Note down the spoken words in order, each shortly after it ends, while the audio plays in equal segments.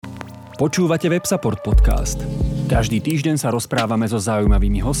Počúvate Websupport podcast. Každý týždeň sa rozprávame so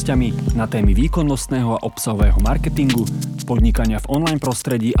zaujímavými hostiami na témy výkonnostného a obsahového marketingu, podnikania v online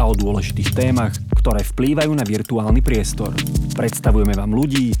prostredí a o dôležitých témach, ktoré vplývajú na virtuálny priestor. Predstavujeme vám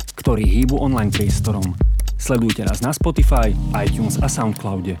ľudí, ktorí hýbu online priestorom. Sledujte nás na Spotify, iTunes a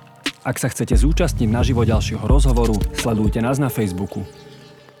Soundcloude. Ak sa chcete zúčastniť naživo ďalšieho rozhovoru, sledujte nás na Facebooku.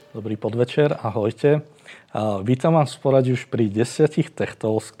 Dobrý podvečer, ahojte. Vítam vás v poradí už pri 10 Tech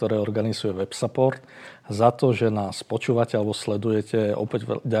Talks, ktoré organizuje Websupport. Za to, že nás počúvate alebo sledujete,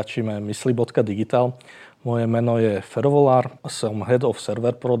 opäť vďačíme mysli.digital. Moje meno je Fero Volár, som Head of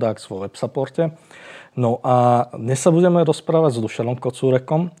Server Products vo Websupporte. No a dnes sa budeme rozprávať s Dušanom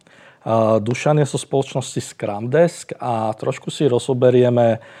Kocúrekom. Dušan je zo spoločnosti Scrum Desk a trošku si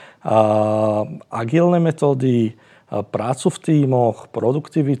rozoberieme agilné metódy, prácu v tímoch,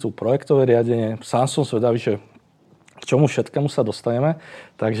 produktivitu, projektové riadenie. Sám som zvedavý, že k čomu všetkému sa dostaneme.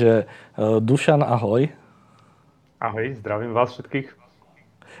 Takže Dušan, ahoj. Ahoj, zdravím vás všetkých.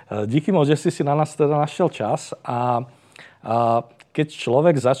 Díky moc, že si na nás teda našiel čas. A keď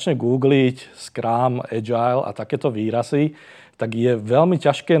človek začne googliť Scrum, Agile a takéto výrazy, tak je veľmi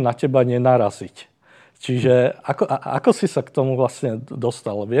ťažké na teba nenaraziť. Čiže ako si sa k tomu vlastne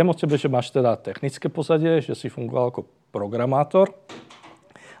dostal? Viem o tebe, že máš teda technické pozadie, že si fungoval ako programátor,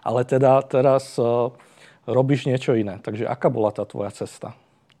 ale teda teraz robíš niečo iné. Takže aká bola tá tvoja cesta?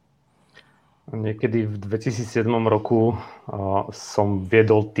 Niekedy v 2007 roku som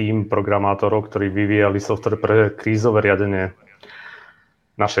viedol tím programátorov, ktorí vyvíjali software pre krízové riadenie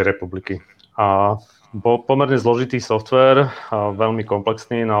našej republiky. A bol pomerne zložitý software, veľmi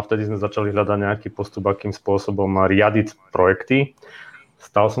komplexný, no a vtedy sme začali hľadať nejaký postup, akým spôsobom riadiť projekty.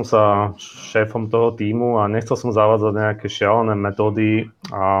 Stal som sa šéfom toho tímu a nechcel som zavádzať nejaké šialené metódy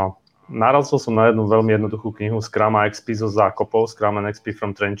a narazil som na jednu veľmi jednoduchú knihu Scrum a XP zo zákopov, Scrum and XP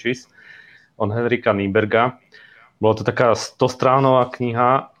from Trenches od Henrika Nieberga. Bola to taká 100-stránová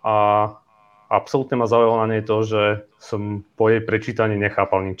kniha a absolútne ma zaujalo na nej to, že som po jej prečítaní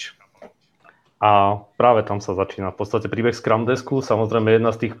nechápal nič. A práve tam sa začína v podstate príbeh Scrum Desku. Samozrejme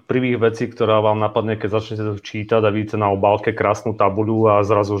jedna z tých prvých vecí, ktorá vám napadne, keď začnete to čítať a vidíte na obálke krásnu tabuľu a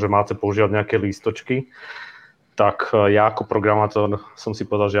zrazu, že máte používať nejaké lístočky, tak ja ako programátor som si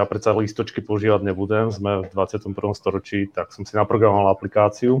povedal, že ja predsa lístočky používať nebudem. Sme v 21. storočí, tak som si naprogramoval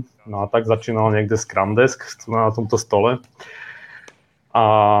aplikáciu. No a tak začínal niekde Scrum Desk na tomto stole. A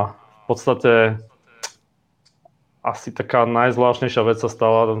v podstate asi taká najzvláštnejšia vec sa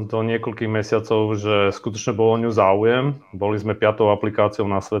stala do niekoľkých mesiacov, že skutočne bol o ňu záujem. Boli sme 5. aplikáciou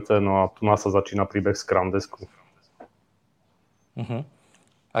na svete, no a tu nás sa začína príbeh Scrum Desku.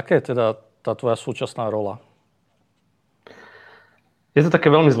 Aká je teda tá tvoja súčasná rola? Je to také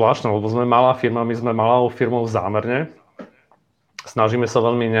veľmi zvláštne, lebo sme malá firma, my sme malou firmou zámerne. Snažíme sa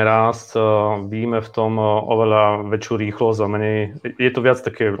veľmi nerásť, vidíme v tom oveľa väčšiu rýchlosť a menej. Je to viac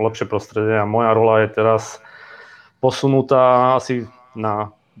také lepšie prostredie a moja rola je teraz posunutá asi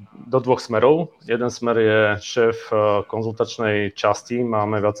do dvoch smerov. Jeden smer je šéf konzultačnej časti.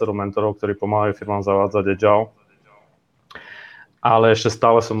 Máme viacero mentorov, ktorí pomáhajú firmám zavádzať Agile. Ale ešte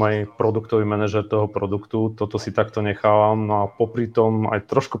stále som aj produktový manažer toho produktu. Toto si takto nechávam. No a popri tom aj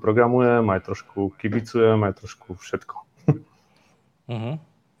trošku programujem, aj trošku kibicujem, aj trošku všetko.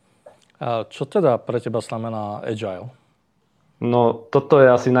 A čo teda pre teba znamená Agile? No, toto je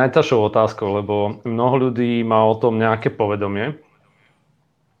asi najťažšou otázkou, lebo mnoho ľudí má o tom nejaké povedomie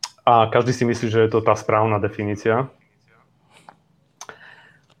a každý si myslí, že je to tá správna definícia.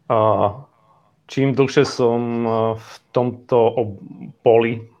 A čím dlhšie som v tomto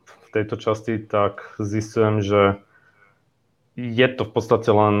poli, v tejto časti, tak zistujem, že je to v podstate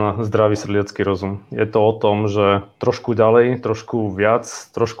len zdravý srdiacky rozum. Je to o tom, že trošku ďalej, trošku viac,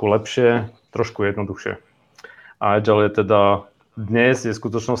 trošku lepšie, trošku jednoduchšie. A Agile je teda dnes je v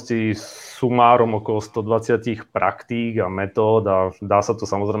skutočnosti sumárom okolo 120 praktík a metód a dá sa to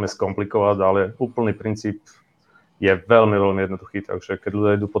samozrejme skomplikovať, ale úplný princíp je veľmi, veľmi jednoduchý, takže keď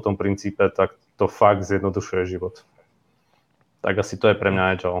ľudia idú po tom princípe, tak to fakt zjednodušuje život. Tak asi to je pre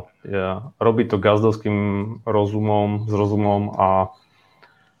mňa Agile. Robiť to gazdovským rozumom, s rozumom a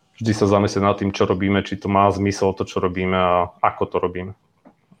vždy sa zamyslieť nad tým, čo robíme, či to má zmysel to, čo robíme a ako to robíme.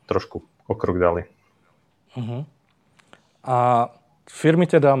 Trošku o krok ďalej. A firmy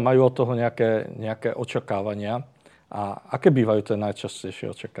teda majú od toho nejaké očakávania. A aké bývajú tie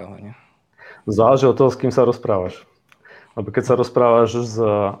najčastejšie očakávania? Záleží od toho, s kým sa rozprávaš. Lebo keď sa rozprávaš s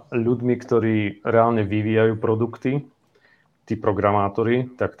ľuďmi, ktorí reálne vyvíjajú produkty, tí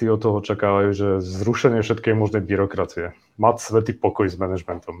programátori, tak tí od toho očakávajú, že zrušenie všetkej možnej byrokracie. Mať svätý pokoj s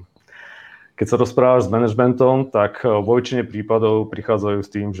manažmentom. Keď sa rozprávaš s manažmentom, tak vo väčšine prípadov prichádzajú s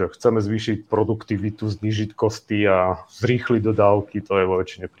tým, že chceme zvýšiť produktivitu, znížiť kosty a zrýchliť dodávky, to je vo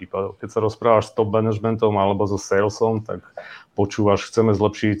väčšine prípadov. Keď sa rozprávaš s top manažmentom alebo so salesom, tak počúvaš, chceme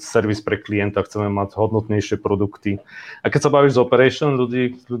zlepšiť servis pre klienta, chceme mať hodnotnejšie produkty. A keď sa bavíš s operation,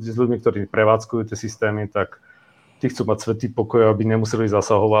 ľudí s ľuďmi, ktorí prevádzkujú tie systémy, tak tí chcú mať svätý pokoj, aby nemuseli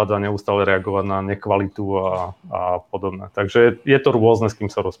zasahovať a neustále reagovať na nekvalitu a podobné. Takže je to rôzne, s kým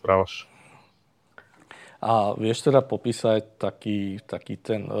sa rozprávaš. A vieš teda popísať taký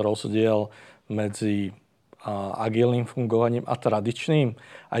ten rozdiel medzi agilným fungovaním a tradičným?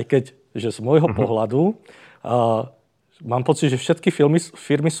 Aj keď, že z môjho pohľadu mám pocit, že všetky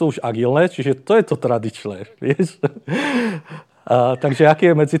firmy sú už agilné, čiže to je to tradičné, vieš? Takže aký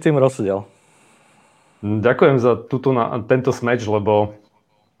je medzi tým rozdiel? Ďakujem za tento smeč, lebo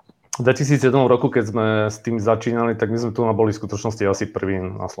v 2007 roku, keď sme s tým začínali, tak my sme tu boli v skutočnosti asi prví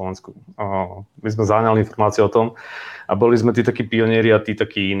na Slovensku. My sme záňali informácie o tom a boli sme tí takí pionieri a tí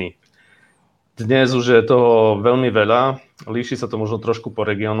takí iní. Dnes už je toho veľmi veľa, líši sa to možno trošku po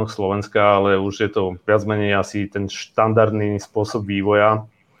regiónoch Slovenska, ale už je to viac menej asi ten štandardný spôsob vývoja,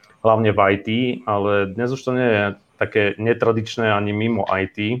 hlavne v IT, ale dnes už to nie je také netradičné ani mimo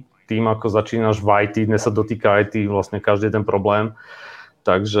IT. Tým, ako začínaš v IT, dnes sa dotýka IT vlastne každý ten problém.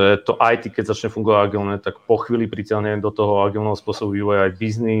 Takže to IT, keď začne fungovať agilne, tak po chvíli pritiahne do toho agilného spôsobu vývoja aj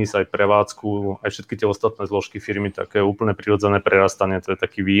biznis, aj prevádzku, aj všetky tie ostatné zložky firmy, také úplne prirodzené prerastanie, to je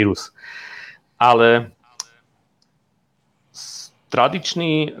taký vírus. Ale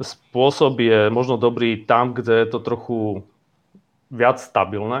tradičný spôsob je možno dobrý tam, kde je to trochu viac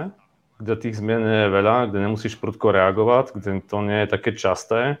stabilné, kde tých zmien nie je veľa, kde nemusíš prudko reagovať, kde to nie je také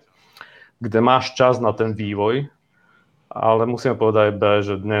časté, kde máš čas na ten vývoj. Ale musím povedať,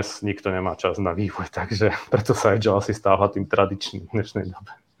 že dnes nikto nemá čas na vývoj, takže preto sa Agile asi stáva tým tradičným v dnešnej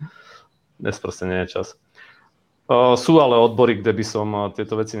dobe. Dnes proste nie je čas. Sú ale odbory, kde by som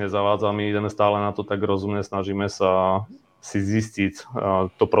tieto veci nezavádzal, my ideme stále na to tak rozumne, snažíme sa si zistiť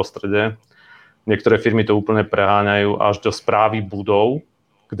to prostredie. Niektoré firmy to úplne preháňajú až do správy budov,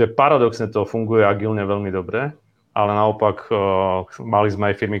 kde paradoxne to funguje agilne veľmi dobre, ale naopak mali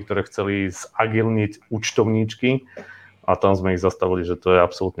sme aj firmy, ktoré chceli zagilniť účtovníčky, a tam sme ich zastavili, že to je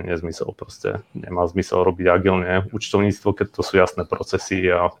absolútne nezmysel. Proste nemá zmysel robiť agilné účtovníctvo, keď to sú jasné procesy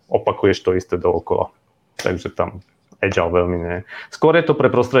a opakuješ to isté dookola. Takže tam Agile veľmi nie. Skôr je to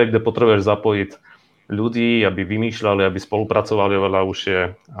pre prostredie, kde potrebuješ zapojiť ľudí, aby vymýšľali, aby spolupracovali oveľa užšie,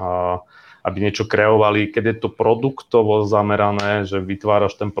 aby niečo kreovali. Keď je to produktovo zamerané, že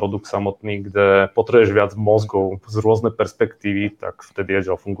vytváraš ten produkt samotný, kde potrebuješ viac mozgov z rôzne perspektívy, tak vtedy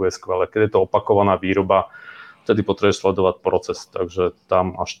Agile funguje skvele. Keď je to opakovaná výroba, vtedy potrebuješ sledovať proces, takže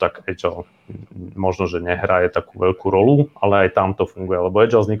tam až tak Agile možno, že nehraje takú veľkú rolu, ale aj tam to funguje, lebo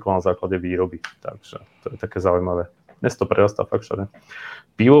Agile vzniklo na základe výroby, takže to je také zaujímavé. Dnes to prerastá fakt všade.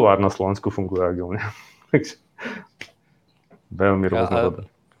 Pivovár na Slovensku funguje agilne, takže veľmi rôznorodé.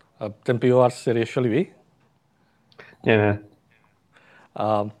 A ten pivovar ste riešili vy? Nie.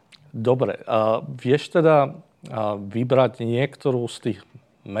 Dobre, vieš teda vybrať niektorú z tých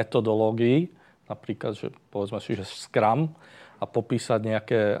metodológií, napríklad, že povedzme si, že Scrum a popísať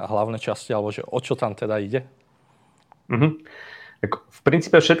nejaké hlavné časti, alebo že o čo tam teda ide? V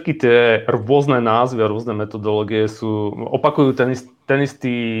princípe všetky tie rôzne názvy a rôzne metodológie opakujú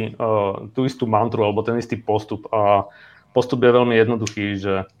tú istú mantru alebo ten istý postup. A postup je veľmi jednoduchý,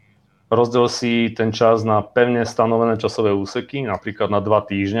 že rozdel si ten čas na pevne stanovené časové úseky, napríklad na 2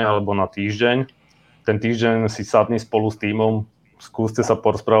 týždne alebo na týždeň. Ten týždeň si sadni spolu s tímom, skúste sa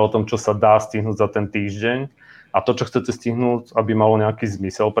porozprávať o tom, čo sa dá stihnúť za ten týždeň a to, čo chcete stihnúť, aby malo nejaký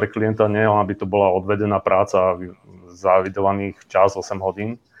zmysel pre klienta, nie len aby to bola odvedená práca zavidovaných čas 8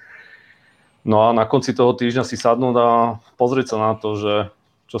 hodín. No a na konci toho týždňa si sadnúť a pozrieť sa na to, že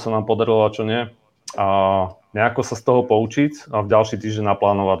čo sa nám podarilo a čo nie a nejako sa z toho poučiť a v ďalší týždeň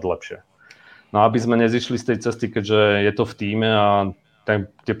naplánovať lepšie. No aby sme nezišli z tej cesty, keďže je to v tíme a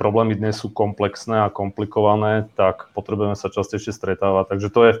tie problémy dnes sú komplexné a komplikované, tak potrebujeme sa častejšie stretávať. Takže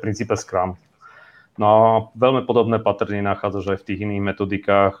to je v princípe Scrum. No a veľmi podobné paterny nachádzaš aj v tých iných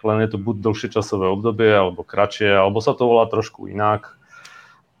metodikách, len je to buď dlhšie časové obdobie, alebo kratšie, alebo sa to volá trošku inak,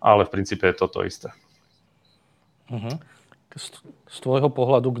 ale v princípe je to to isté. Z tvojho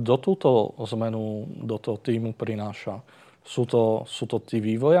pohľadu, kto túto zmenu do toho týmu prináša? Sú to tí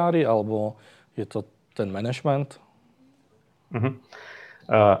vývojári, alebo je to ten management?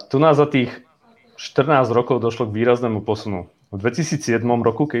 Tu nás za tých 14 rokov došlo k výraznému posunu. V 2007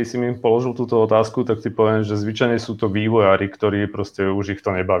 roku, keď si mi položil túto otázku, tak ti poviem, že zvyčajne sú to vývojári, ktorí proste už ich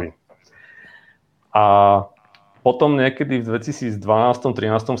to nebaví. A potom niekedy v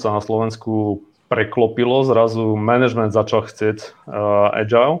 2012-2013 sa na Slovensku preklopilo, zrazu management začal chcieť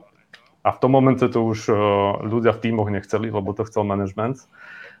agile a v tom momente to už ľudia v tímoch nechceli, lebo to chcel management.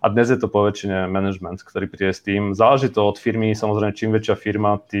 A dnes je to po väčšine management, ktorý príde s tým. Záleží to od firmy, samozrejme čím väčšia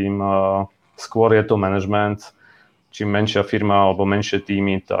firma, tým skôr je to management. Čím menšia firma alebo menšie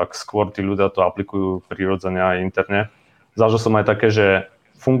týmy, tak skôr tí ľudia to aplikujú prirodzene aj interne. Zažil som aj také, že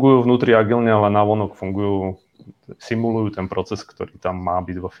fungujú vnútri agilne, ale navonok simulujú ten proces, ktorý tam má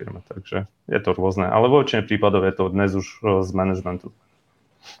byť vo firme. Takže je to rôzne. Ale vo väčšine prípadov je to dnes už z managementu.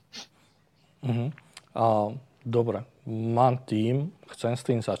 Dobre, mám tím, chcem s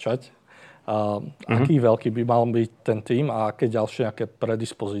tým začať. Aký veľký by mal byť ten tím a aké ďalšie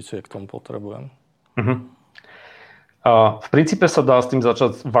predispozície k tomu potrebujem? V princípe sa dá s tým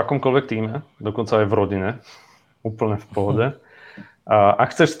začať v akomkoľvek týme, dokonca aj v rodine. Úplne v pohode.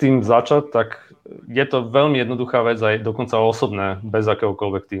 Ak chceš s tým začať, tak je to veľmi jednoduchá vec, aj dokonca osobné, bez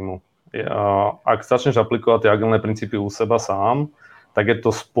akéhokoľvek týmu. Ak začneš aplikovať tie agilné princípy u seba sám, tak je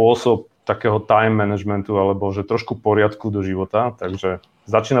to spôsob takého time managementu, alebo že trošku poriadku do života. Takže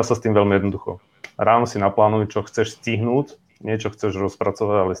začína sa s tým veľmi jednoducho. Ráno si naplánuj, čo chceš stihnúť, niečo chceš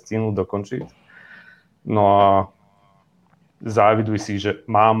rozpracovať, ale stihnúť, dokončiť. No a záviduj si, že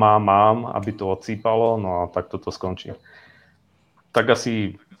mám, aby to odsýpalo, no a takto to skončí. Tak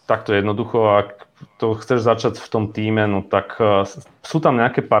asi takto jednoducho, ak to chceš začať v tom týme, no tak sú tam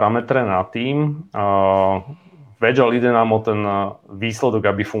nejaké parametre na tým. Agile ide nám o ten výsledok,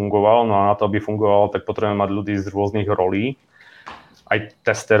 aby fungoval, no a na to, aby fungoval, tak potrebujeme mať ľudí z rôznych rolí, aj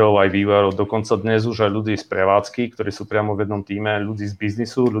testerov, aj vývojárov, dokonca dnes už aj ľudí z prevádzky, ktorí sú priamo v jednom týme, ľudí z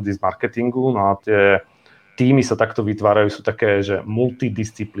biznisu, ľudí z marketingu, no a tie týmy sa takto vytvárajú, sú také, že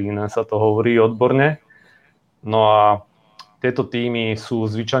multidisciplíne sa to hovorí odborne. No a tieto týmy sú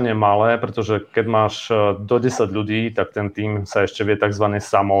zvyčajne malé, pretože keď máš do 10 ľudí, tak ten tím sa ešte vie tzv.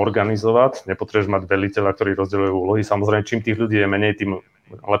 Samoorganizovať. Nepotrebuješ mať veliteľa, ktorý rozdeľuje úlohy. Samozrejme, čím tých ľudí je menej, tým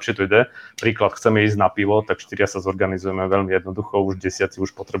lepšie to ide. Príklad, chceme ísť na pivo, tak 4 sa zorganizujeme veľmi jednoducho. Už 10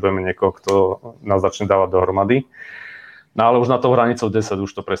 už potrebujeme niekoho, kto nás začne dávať dohromady. No ale už na tou hranicou 10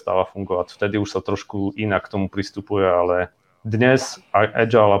 už to prestáva fungovať. Vtedy už sa trošku inak k tomu pristupuje, ale dnes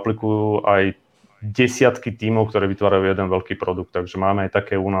Agile aplikujú aj desiatky tímov, ktoré vytvárajú jeden veľký produkt. Takže máme aj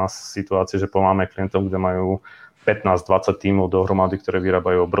také u nás situácie, že pomáhame klientom, kde majú 15-20 tímov dohromady, ktoré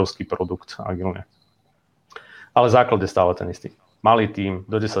vyrábajú obrovský produkt agilne. Ale základ je stále ten istý. Malý tím,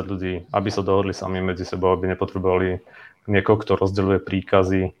 do 10 ľudí, aby sa dohodli sami medzi sebou, aby nepotrebovali niekoho, kto rozdeľuje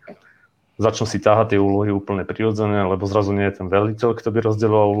príkazy. Začnú si ťahať tie úlohy úplne prirodzené, lebo zrazu nie je ten veliteľ, kto by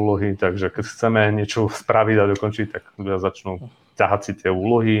rozdeľoval úlohy. Takže keď chceme niečo spraviť a dokončiť, tak ľudia začnú ťahať si tie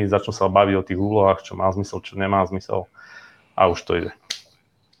úlohy, začnú sa baviť o tých úlohách, čo má zmysel, čo nemá zmysel a už to ide.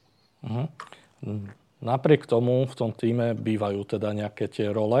 Napriek tomu v tom týme bývajú teda nejaké tie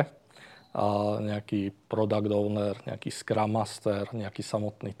role, a nejaký product owner, nejaký scrum master, nejaký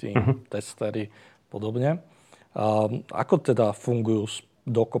samotný tým, testery, podobne. Ako teda fungujú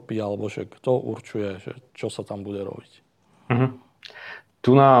dokopy, alebo že kto určuje, že čo sa tam bude robiť?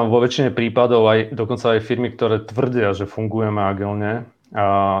 Tu vo väčšine prípadov aj dokonca aj firmy, ktoré tvrdia, že fungujeme agilne, a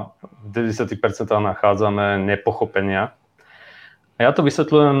v 90% nachádzame nepochopenia. A ja to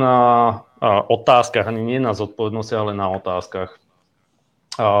vysvetľujem na otázkach, ani nie na zodpovednosti, ale na otázkach.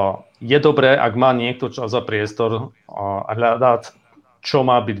 Je dobré, ak má niekto čas a priestor hľadať, čo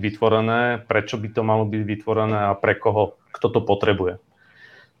má byť vytvorené, prečo by to malo byť vytvorené a pre koho, kto to potrebuje.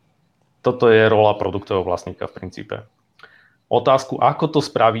 Toto je rola produktového vlastníka v princípe. Otázku, ako to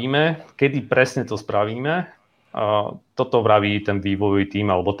spravíme, kedy presne to spravíme, toto vraví ten vývojový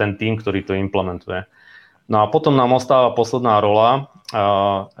tím alebo ten tím, ktorý to implementuje. No a potom nám ostáva posledná rola.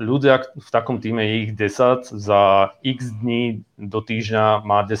 Ľudia v takom týme je ich 10, za x dní do týždňa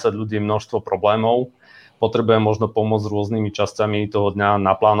má 10 ľudí množstvo problémov. Potrebuje možno pomôcť rôznymi časťami toho dňa,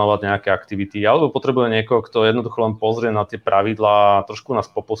 naplánovať nejaké aktivity, alebo potrebuje niekoho, kto jednoducho len pozrie na tie pravidlá, trošku nás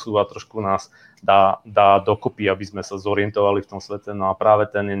poposúva, trošku nás dá dokopy, aby sme sa zorientovali v tom svete. No a práve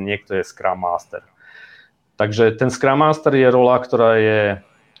niekto je Scrum Master. Takže ten Scrum Master je rola, ktorá je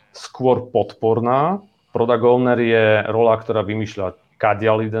skôr podporná. Product Owner je rola, ktorá vymýšľa,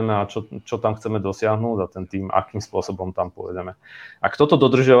 kadiaľ ideme a čo tam chceme dosiahnuť a ten tým, akým spôsobom tam pôjdeme. Ak toto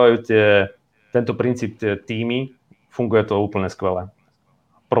dodržiavajú tento princíp tie týmy, funguje to úplne skvelé.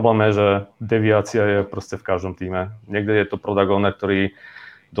 Problém je, že deviácia je proste v každom týme. Niekde je to product owner, ktorý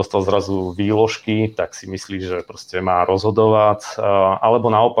dostal zrazu výložky, tak si myslí, že proste má rozhodovať.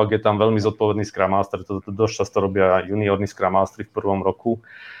 Alebo naopak je tam veľmi zodpovedný Scrum Master. To dosť často robia juniorní Scrum Mastery v prvom roku,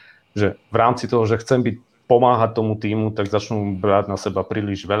 že v rámci toho, že chcem pomáhať tomu týmu, tak začnú brať na seba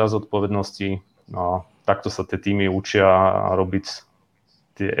príliš veľa zodpovedností. No, takto sa tie týmy učia robiť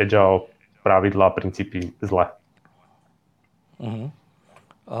tie agile pravidlá, princípy zle.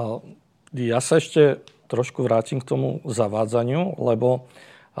 Ja sa ešte trošku vrátim k tomu zavádzaniu, lebo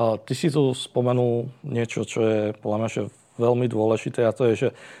ty si tu spomenul niečo, čo je podľa mňa že veľmi dôležité, a to je, že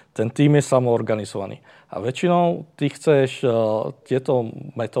ten tím je samoorganizovaný. A väčšinou ty chceš tieto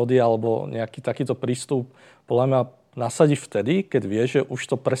metódy alebo nejaký takýto prístup podľa mňa nasadiť vtedy, keď vieš, že už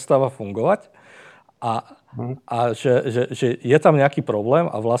to prestáva fungovať a že je tam nejaký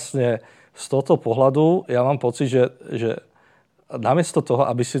problém a vlastne z tohto pohľadu ja mám pocit, že namiesto toho,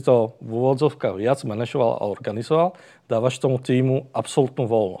 aby si to v úvodzovkách viac manažoval a organizoval, dávaš tomu týmu absolútnu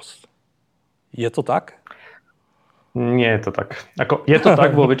voľnosť. Je to tak? Nie je to tak. Je to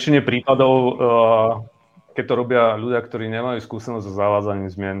tak vo väčšine prípadov, keď to robia ľudia, ktorí nemajú skúsenosť so zavádzaním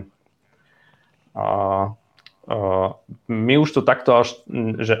zmien. My už to takto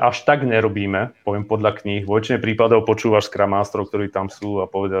až tak nerobíme, poviem podľa kníh. Vo väčšine prípadov počúvaš Scrum Masterov, ktorí tam sú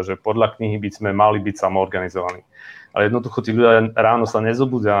a povedia, že podľa knihy by sme mali byť samoorganizovaní. Ale jednoducho tí ľudia ráno sa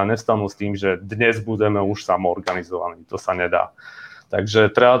nezobudia a nevstanú s tým, že dnes budeme už samoorganizovaní. To sa nedá.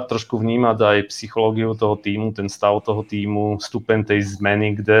 Takže treba trošku vnímať aj psychológiu toho týmu, ten stav toho týmu, stupeň tej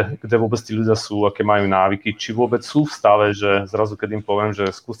zmeny, kde vôbec tí ľudia sú, aké majú návyky, či vôbec sú v stave, že zrazu keď im poviem,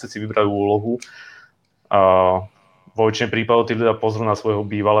 že skúste si vybrať úlohu, vo väčšine prípadov tí ľudia pozrú na svojho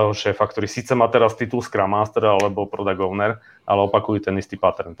bývalého šéfa, ktorý síce má teraz titul Scrum Master alebo Product Owner, ale opakujú ten istý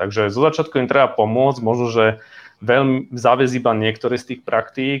pattern. Takže zo začiatku im treba pomôcť, možno, že veľmi zaviesť iba niektoré z tých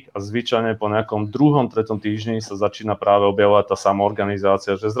praktík a zvyčajne po nejakom 2., 3. týždni sa začína práve objavovať tá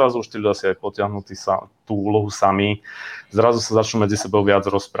samoorganizácia, že zrazu už tí ľudia si aj potiahnutí tú úlohu sami, zrazu sa začnú medzi sebou viac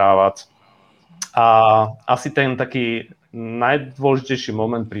rozprávať. A asi ten taký najdôležitejší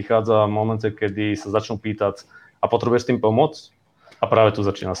moment prichádza v momente, kedy sa začnú pýtať, a potrebuješ s tým pomôcť? A práve tu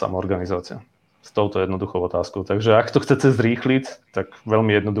začína samoorganizácia. S touto jednoduchou otázkou. Takže ak to chcete zrýchliť, tak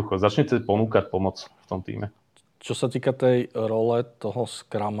veľmi jednoducho. Začnite ponúkať pomoc v tom týme. Čo sa týka tej role toho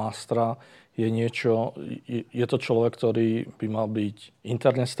Scrum Mastera, je to človek, ktorý by mal byť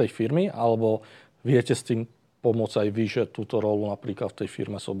interne z tej firmy, alebo viete s tým pomôcť aj vy, že túto rolu napríklad v tej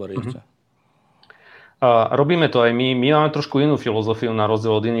firme zoberiete? Robíme to aj my. My máme trošku inú filozofiu na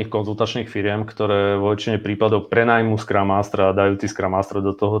rozdiel od iných konzultačných firiem, ktoré vo väčšine prípadov prenajmú Scrum Mastera a dajú tí Scrum Mastera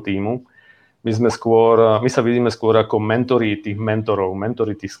do toho týmu. My sa vidíme skôr ako mentori tých mentorov,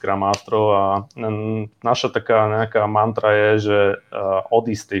 mentori tých Scrum Masterov a naša taká nejaká mantra je, že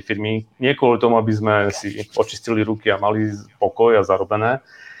odísť z tej firmy, nie kvôli tomu, aby sme si očistili ruky a mali pokoj a zarobené,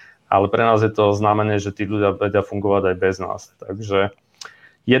 ale pre nás je to znamenie, že tí ľudia vedia fungovať aj bez nás. Takže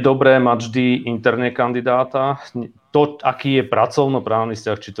je dobré mať vždy interne kandidáta. To, aký je pracovnoprávny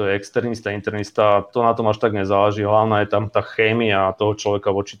vzťah, či to je externista, internista, to na tom až tak nezáleží. Hlavná je tam tá chémia toho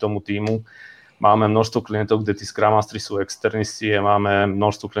človeka voči tomu týmu. Máme množstvo klientov, kde tí Scrum Mastery sú externisti a máme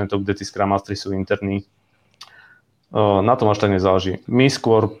množstvo klientov, kde tí Scrum Mastery sú interní. Na tom až tak nezáleží. My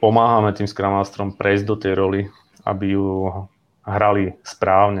skôr pomáhame tým Scrum Masterom prejsť do tej roli, aby ju hrali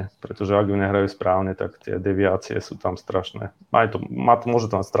správne, pretože ak ju nehrajú správne, tak tie deviácie sú tam strašné. Môže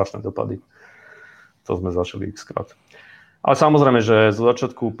to mať strašné dopady. To sme zažili x-krát. Ale samozrejme, že zo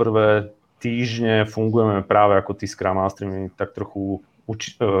začiatku prvé týždne fungujeme práve ako tí Scrum Mastery, my tak trochu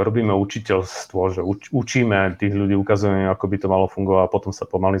robíme učiteľstvo, že učíme tých ľudí, ukazujeme, ako by to malo fungovať a potom sa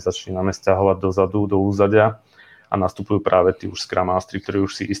pomaly začíname sťahovať dozadu, do úzadia a nastupujú práve tí už Scrum Mastery, ktorí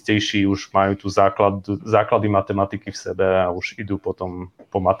už si istejší, už majú tu základy matematiky v sebe a už idú potom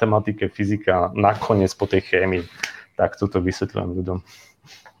po matematike, fyzika a nakoniec po tej chémii. Tak toto vysvetľujem ľuďom.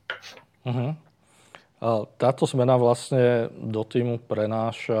 Uh-huh. Táto zmena vlastne do týmu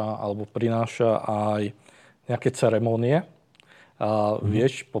prináša aj nejaké ceremonie.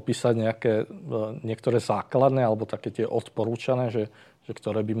 Vieš popísať niektoré základné alebo také tie odporúčané, že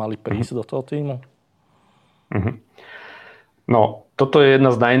ktoré by mali prísť do toho týmu? No, toto je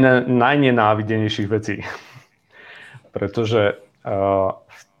jedna z najnenávidenejších vecí. Pretože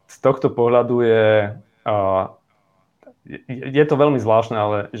z tohto pohľadu je to veľmi zvláštne,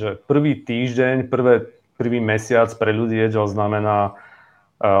 ale že prvý týždeň, prvý mesiac pre ľudí znamená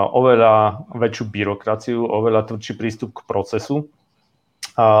oveľa väčšiu byrokraciu, oveľa tvrdší prístup k procesu.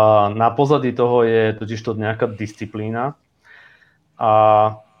 A na pozadí toho je totižto nejaká disciplína a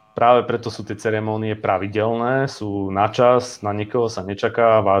práve preto sú tie ceremónie pravidelné, sú na čas, na nikoho sa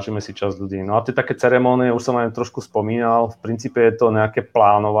nečaká, vážime si čas ľudí. No a tie také ceremónie, už som aj trošku spomínal, v princípe je to nejaké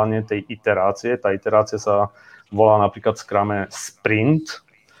plánovanie tej iterácie. Tá iterácia sa volá napríklad v Scrume sprint.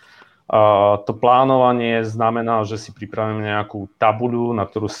 To plánovanie znamená, že si pripravíme nejakú tabuľu, na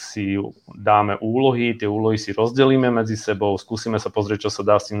ktorú si dáme úlohy, tie úlohy si rozdelíme medzi sebou, skúsime sa pozrieť, čo sa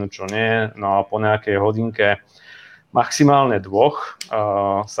dá stihnúť, čo nie, no a po nejakej hodinke, maximálne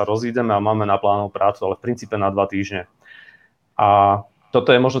 2, sa rozídeme a máme naplánovanú prácu, ale v princípe na 2 týždne. A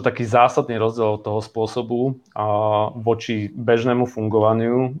toto je možno taký zásadný rozdiel od toho spôsobu voči bežnému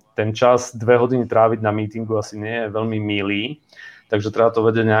fungovaniu. Ten čas 2 hodiny tráviť na meetingu asi nie je veľmi milý, takže treba to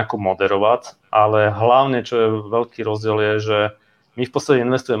vedieť nejako moderovať, ale hlavne, čo je veľký rozdiel, je, že my v podstate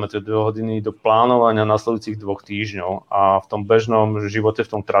investujeme tie 2 hodiny do plánovania nasledujúcich 2 týždňov a v tom bežnom živote,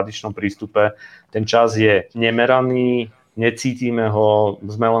 v tom tradičnom prístupe, ten čas je nemeraný, necítime ho,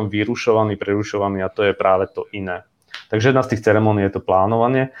 sme len vyrušovaní, prerušovaní a to je práve to iné. Takže jedna z tých ceremónií je to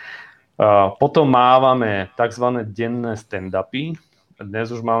plánovanie. Potom mávame tzv. Denné stand-upy. Dnes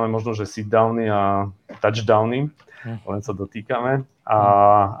už máme možno, že sit-downy a touchdowny, len sa dotýkame.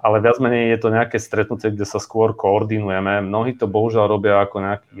 Ale viac menej je to nejaké stretnutie, kde sa skôr koordinujeme. Mnohí to bohužiaľ robia ako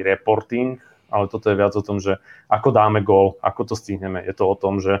nejaký reporting, ale toto je viac o tom, že ako dáme gól, ako to stihneme. Je to o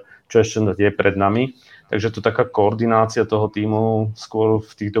tom, že čo ešte je pred nami. Takže to taká koordinácia toho tímu, skôr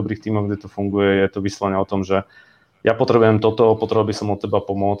v tých dobrých tímoch, kde to funguje, je to vyslovene o tom, že ja potrebujem toto, potreboval by som od teba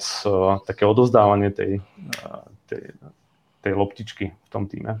pomoc, také odovzdávanie tej loptičky v tom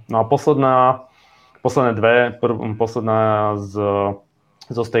tíme. No a posledná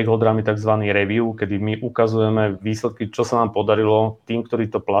so stakeholderami tzv. Review, kedy my ukazujeme výsledky, čo sa nám podarilo tým, ktorí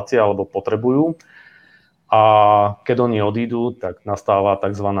to platia alebo potrebujú. A keď oni odídu, tak nastáva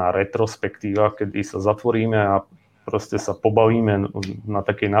tzv. Retrospektíva, kedy sa zatvoríme a proste sa pobavíme na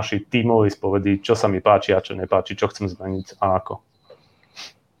takej našej tímovej spovedi, čo sa mi páči a čo nepáči, čo chcem zmeniť a ako.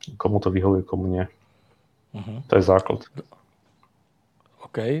 Komu to vyhovuje, komu nie. To je základ.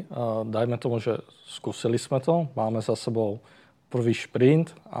 OK, dajme tomu, že skúsili sme to, máme za sebou prvý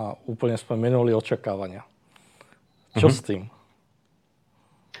šprint a úplne sme minuli očakávania. Čo s tým?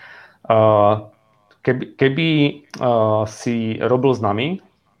 Keby si robil s nami,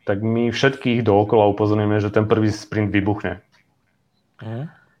 tak my všetkých dookola upozorníme, že ten prvý sprint vybuchne.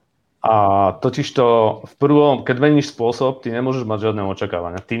 A totižto v prvom, keď meníš spôsob, ty nemôžeš mať žiadne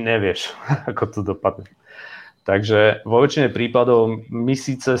očakávania. Ty nevieš, ako to dopadne. Takže vo väčšine prípadov my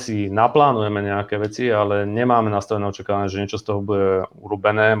síce si naplánujeme nejaké veci, ale nemáme nastavené očakávanie, že niečo z toho bude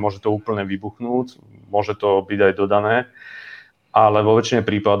urobené, môže to úplne vybuchnúť, môže to byť aj dodané, ale vo väčšine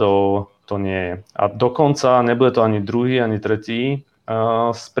prípadov to nie je. A dokonca nebude to ani druhý, ani tretí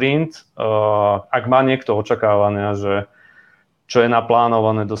sprint. Ak má niekto očakávania, že čo je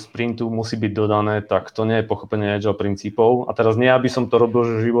naplánované do sprintu, musí byť dodané, tak to nie je pochopenie agile princípov. A teraz nie, aby som to robil,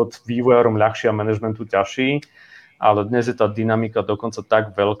 že život vývojárom ľahší a manažmentu ťažší, ale dnes je tá dynamika dokonca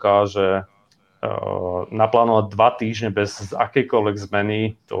tak veľká, že naplánovať 2 týždne bez akejkoľvek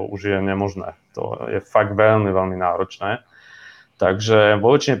zmeny, to už je nemožné. To je fakt veľmi, veľmi náročné. Takže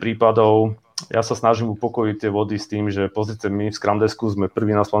vo väčšine prípadov ja sa snažím upokojiť tie vody s tým, že pozrite, my v Scrum Desku sme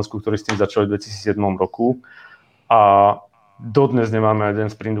prví na Slovensku, ktorí s tým začali v 2007 roku a dodnes nemáme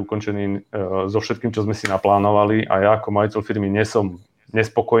jeden sprint ukončený so všetkým, čo sme si naplánovali a ja ako majiteľ firmy nie som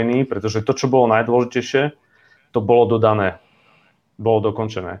nespokojný, pretože to, čo bolo najdôležitejšie, to bolo dodané, bolo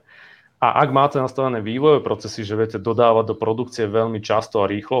dokončené. A ak máte nastavené vývojové procesy, že viete dodávať do produkcie veľmi často a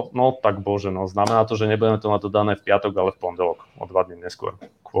rýchlo, no tak bože, no znamená to, že nebudeme to mať dodané v piatok, ale v pondelok, o 2 dní neskôr.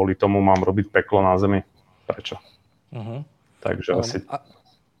 Kvôli tomu mám robiť peklo na zemi. Prečo? Takže asi...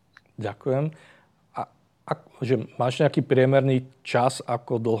 Ďakujem. Že máš nejaký priemerný čas,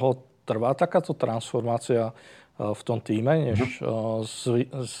 ako dlho trvá takáto transformácia v tom týme, než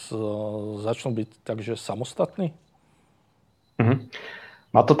začnú byť takže samostatní?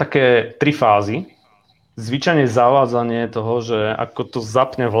 Má to také 3 fázy. Zvyčajne zavádzanie toho, že ako to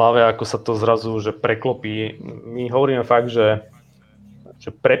zapne v hlave, ako sa to zrazu že preklopí. My hovoríme fakt, že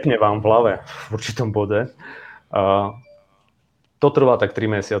prepne vám v hlave v určitom bode. To trvá tak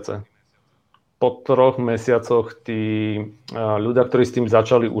 3 mesiace. Po 3 mesiacoch tí ľudia, ktorí s tým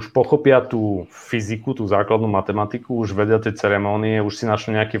začali, už pochopia tú fyziku, tú základnú matematiku, už vedia tie ceremónie, už si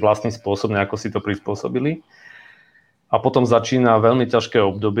našli nejaký vlastný spôsob, nejako si to prispôsobili. A potom začína veľmi ťažké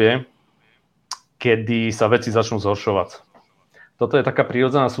obdobie, kedy sa veci začnú zhoršovať. Toto je taká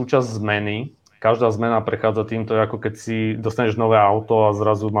prirodzená súčasť zmeny. Každá zmena prechádza týmto, ako keď si dostaneš nové auto a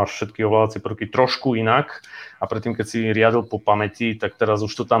zrazu máš všetky ovládacie prvky trošku inak a predtým, keď si riadil po pamäti, tak teraz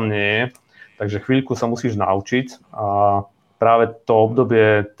už to tam nie je. Takže chvíľku sa musíš naučiť a práve to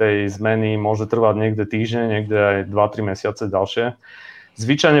obdobie tej zmeny môže trvať niekde týždeň, niekde aj 2-3 mesiace ďalšie.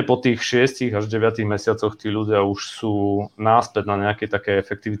 Zvyčajne po tých 6 až 9 mesiacoch tí ľudia už sú náspäť na nejakej takej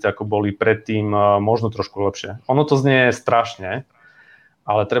efektivite, ako boli predtým, možno trošku lepšie. Ono to znie strašne,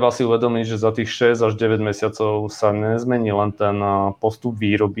 Ale treba si uvedomiť, že za tých 6 až 9 mesiacov sa nezmení len ten postup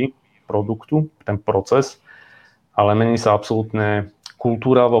výroby produktu, ten proces, ale mení sa absolútne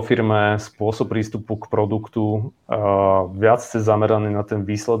kultúra vo firme, spôsob prístupu k produktu, viac ste zameraní na ten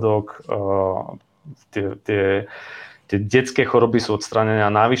výsledok, tie detské choroby sú odstranené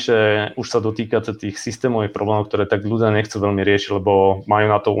a navyše už sa dotýkate tých systémových problémov, ktoré tak ľudia nechcú veľmi riešiť, lebo majú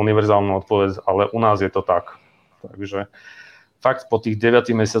na to univerzálnu odpoveď, ale u nás je to tak. Takže fakt po tých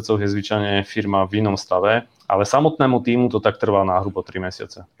 9 mesiacoch je zvyčajne firma v inom stave, ale samotnému týmu to tak trvá náhrubo 3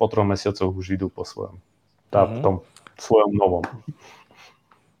 mesiace. Po 3 mesiacoch už idú po svojom. V tom svojom novom.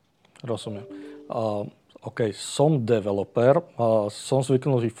 Rozumiem. OK, som developer, som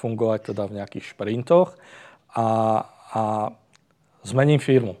zvyknutý fungovať teda v nejakých šprintoch a zmením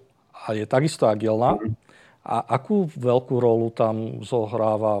firmu. A je takisto agilná. A akú veľkú rolu tam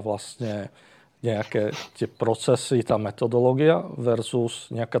zohráva vlastne nejaké tie procesy, tá metodológia versus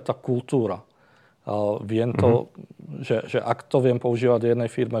nejaká tá kultúra. Viem to, že ak to viem používať v jednej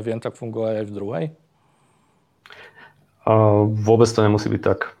firme, viem tak fungovať aj v druhej? Vôbec to nemusí byť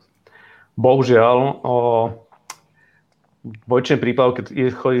tak. Bohužiaľ, v väčšine prípadov, keď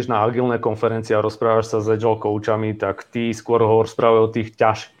chodíš na agilné konferencie a rozprávaš sa s agile coachami, tak tí skôr rozprávajú o tých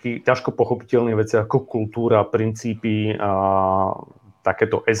ťažko pochopiteľných veciach ako kultúra, princípy a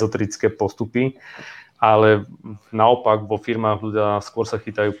takéto ezoterické postupy, ale naopak vo firmách ľudia skôr sa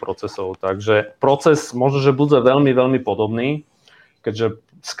chytajú procesov. Takže proces možno, že bude veľmi, veľmi podobný, keďže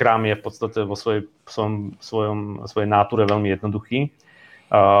Scrum je v podstate vo svojej náture veľmi jednoduchý.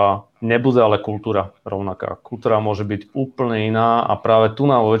 Nebude ale kultúra rovnaká. Kultúra môže byť úplne iná a práve tu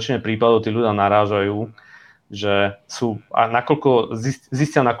na vo väčšine prípadov tí ľudia narážajú, že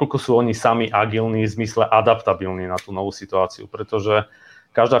zistia, nakoľko sú oni sami agilní v zmysle adaptabilní na tú novú situáciu, pretože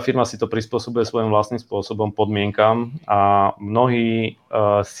každá firma si to prispôsobuje svojím vlastným spôsobom, podmienkam a mnohí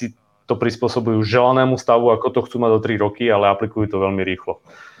si to prispôsobujú želanému stavu, ako to chcú mať do 3 roky, ale aplikujú to veľmi rýchlo.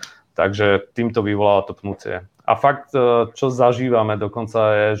 Takže týmto vyvoláva to pnutie. A fakt, čo zažívame dokonca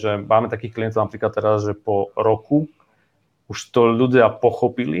je, že máme takých klientov napríklad teraz, že po roku už to ľudia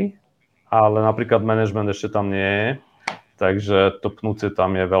pochopili, ale napríklad management ešte tam nie je, takže to pnutie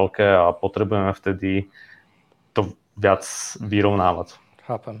tam je veľké a potrebujeme vtedy to viac vyrovnávať.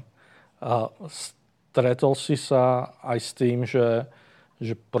 Chápem. A stretol si sa aj s tým, že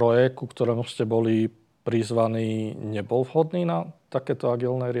projekt, ku ktorému ste boli prizvaní, nebol vhodný na takéto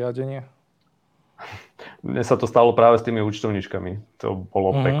agilné riadenie? Mne sa to stalo práve s tými účtovníčkami. To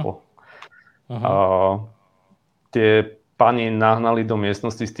bolo peklo. Tie pani nahnali do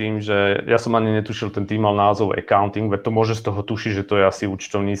miestnosti s tým, že ja som ani netušil, ten tým mal názov accounting, veď to môže z toho tušiť, že to je asi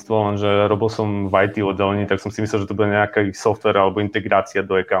účtovníctvo, lenže robil som v IT oddelení, tak som si myslel, že to bude nejaký software alebo integrácia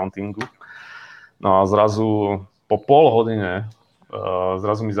do accountingu. No a zrazu po pol hodine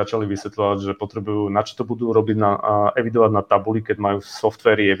zrazu mi začali vysvetľovať, že potrebujú, na čo to budú robiť, evidovať na tabuli, keď majú v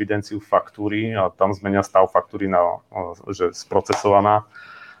softveri evidenciu faktúry a tam zmenia stav faktúry že sprocesovaná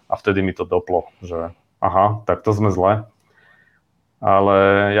a vtedy mi to doplo, že aha, tak to sme zle.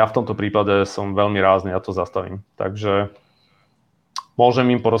 Ale ja v tomto prípade som veľmi rázny, ja to zastavím. Takže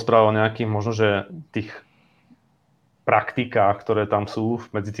môžem im porozprávať o nejakých možno, že tých praktikách, ktoré tam sú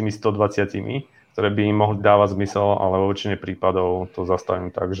medzi tými 120, ktoré by im mohli dávať zmysel, ale vo väčšine prípadov to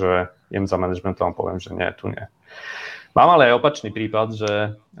zastavím tak, že idem za managementom a poviem, že nie, tu nie. Mám ale aj opačný prípad,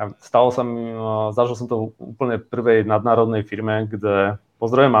 že stalo sa mi, zažil som to v úplne prvej nadnárodnej firme, kde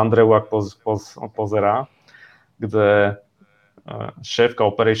pozdravujem Andreu, ak pozerá, kde šéfka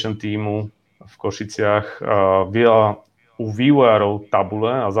operation týmu v Košiciach vyjela u vývojárov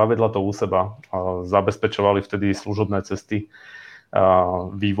tabule a zaviedla to u seba. Zabezpečovali vtedy služobné cesty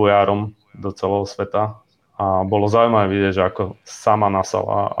vývojárom do celého sveta a bolo zaujímavé vidieť, že ako sama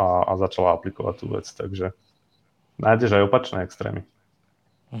nasala a začala aplikovať tú vec, takže nájdeš aj opačné extrémy.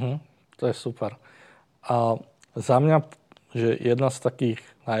 To je super. A za mňa, že jedna z takých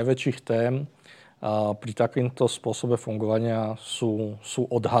najväčších tém pri takýmto spôsobe fungovania sú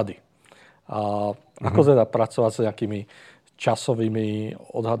odhady. Ako teda pracovať s nejakými časovými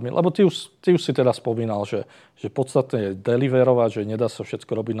odhadmi? Lebo ty už si teda spomínal, že podstatné je deliverovať, že nedá sa všetko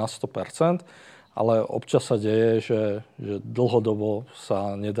robiť na 100%, ale občas sa deje, že dlhodobo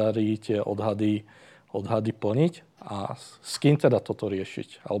sa nedarí tie odhady plniť. A s kým teda toto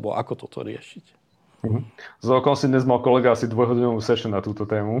riešiť? Alebo ako toto riešiť? Z okolností dnes mal kolega asi 2-hodinovú session na túto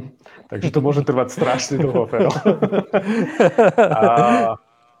tému, takže to môže trvať strašne dlho.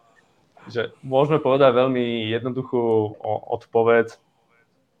 Že môžeme povedať veľmi jednoduchú odpoveď.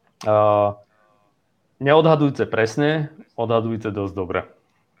 Neodhadujte presne, odhadujte dosť dobre.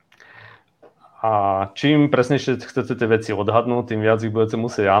 A čím presnejšie chcete tie veci odhadnúť, tým viac ich budete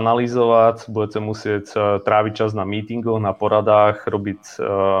musieť analyzovať, budete musieť tráviť čas na meetingoch, na poradách, robiť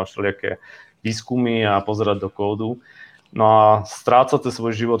všelijaké výskumy a pozerať do kódu. No a strácate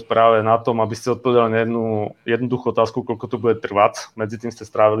svoj život práve na tom, aby ste odpovedali na jednu jednoduchú otázku, koľko to bude trvať. Medzi tým ste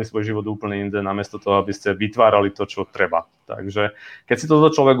strávili svoj život úplne inde, namiesto toho, aby ste vytvárali to, čo treba. Takže keď si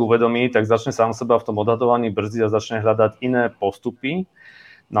toto človek uvedomí, tak začne sám seba v tom odhadovaní brzdiť a začne hľadať iné postupy.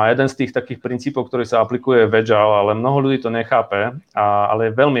 No a jeden z tých takých princípov, ktorý sa aplikuje v Agile, ale mnoho ľudí to nechápe,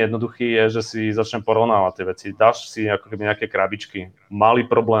 ale je veľmi jednoduchý, je, že si začne porovnávať tie veci. Dáš si ako keby nejaké krabičky. Malý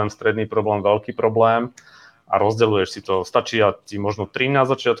problém, stredný problém, veľký problém a rozdeľuješ si to. Stačí ti možno 3 na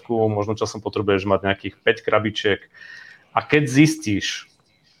začiatku, možno časom potrebuješ mať nejakých 5 krabičiek. A keď zistíš,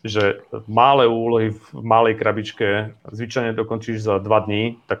 že malé úlohy v malej krabičke zvyčajne dokončíš za 2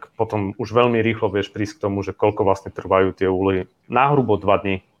 dní, tak potom už veľmi rýchlo vieš prísť k tomu, že koľko vlastne trvajú tie úlohy. Náhrubo 2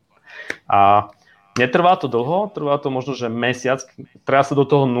 dní. A netrvá to dlho, trvá to možno, že mesiac, treba sa do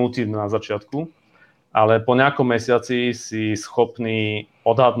toho nútiť na začiatku, ale po nejakom mesiaci si schopný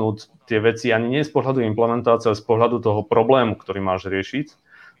odhadnúť tie veci ani nie z pohľadu implementácie, ale z pohľadu toho problému, ktorý máš riešiť,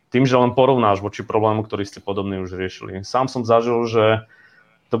 tým, že len porovnáš voči problému, ktorý ste podobný už riešili. Sám som zažil, že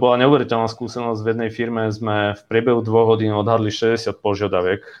to bola neuveriteľná skúsenosť. V jednej firme sme v priebehu 2 hodín odhadli 60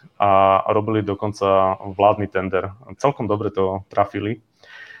 požiadaviek a robili dokonca vládny tender. Celkom dobre to trafili,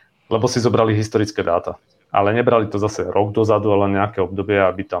 lebo si zobrali historické dáta. Ale nebrali to zase rok dozadu, ale nejaké obdobie,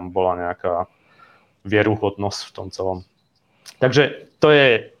 aby tam bola nejaká vieruhodnosť v tom celom. Takže to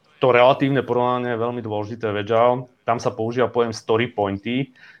je to relatívne porovnanie veľmi dôležité v Agile. Tam sa používa pojem story pointy.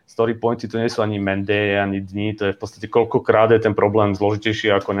 Story pointy to nie sú ani man-day, ani dni, to je v podstate koľkokrát je ten problém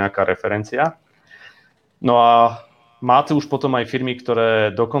zložitejší ako nejaká referencia. No a máte už potom aj firmy,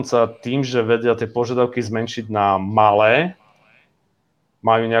 ktoré dokonca tým, že vedia tie požiadavky zmenšiť na malé,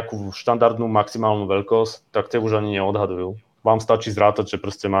 majú nejakú štandardnú maximálnu veľkosť, tak tie už ani neodhadujú. Vám stačí zrátať, že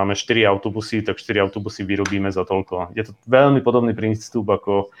proste máme 4 autobusy, tak 4 autobusy vyrobíme za toľko. Je to veľmi podobný prístup,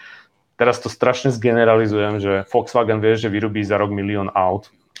 ako teraz to strašne zgeneralizujem, že Volkswagen vie, že vyrobí za rok 1 000 000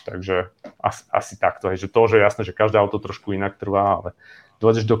 aut. Takže asi takto. Že to, že je jasné, že každé auto trošku inak trvá, ale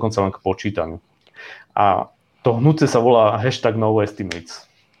dojdeš dokonca len k počítaniu. A to hnutie sa volá #NoEstimates.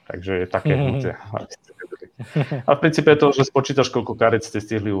 Takže je také hnutie. A v princípe je to, že spočítaš, koľko kariet ste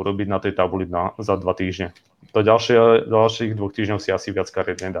stihli urobiť na tej tabuli za 2 týždne. Do ďalších 2 týždňov si asi viac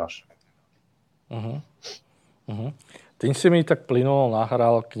kariet nedáš. Tým si mi tak plynulo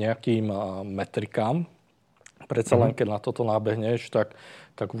nahral k nejakým metrikám. Predsa len keď na toto nabehneš, tak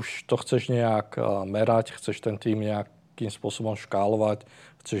už to chceš nejak merať, chceš ten tým nejakým spôsobom škálovať,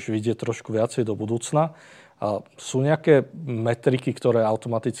 chceš vidieť trošku viacej do budúcna. Sú nejaké metriky, ktoré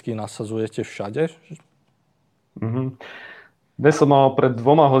automaticky nasadzujete všade? Dnes som mal, pred 2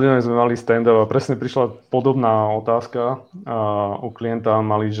 hodinami sme mali stand-up a presne prišla podobná otázka. U klienta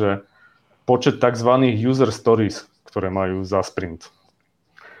mali, že počet tzv. User stories, ktoré majú za sprint.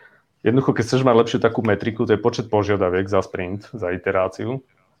 Jednoducho, keď chceš mať lepšiu takú metriku, to je počet požiadaviek za sprint, za iteráciu,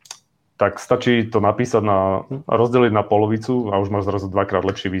 tak stačí to napísať rozdeliť na polovicu a už máš zrazu 2-krát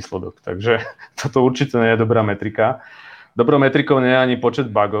lepší výsledok. Takže toto určite nie je dobrá metrika. Dobrou metrikou nie je ani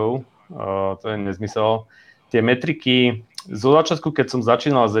počet bugov, to je nezmysel. Tie metriky, zo začiatku, keď som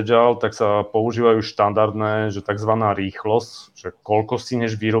začínal s Agile, tak sa používajú štandardné, že tzv. Rýchlosť, že koľko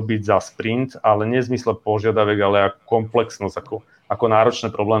stihneš vyrobiť za sprint, ale nie v zmysle požiadaviek, ale ako komplexnosť, ako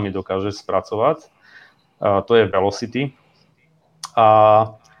náročné problémy dokážeš spracovať. To je velocity. A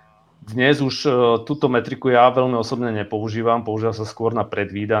dnes už túto metriku ja veľmi osobne nepoužívam, používa sa skôr na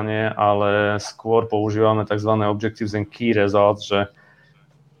predvídanie, ale skôr používame tzv. Objectives and Key Results, že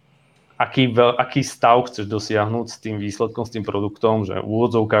aký stav chceš dosiahnuť s tým výsledkom, s tým produktom, že v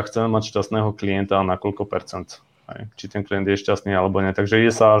úvodzovkách chceme mať šťastného klienta na koľko percent. Či ten klient je šťastný alebo nie. Takže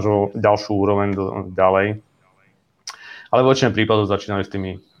ide sa až o ďalšiu úroveň ďalej. Ale vo väčšine prípadov začínali s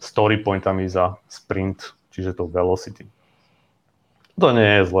tými story pointami za sprint, čiže to velocity. To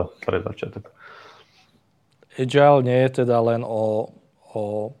nie je zle pre začiatok. Agile nie je teda len o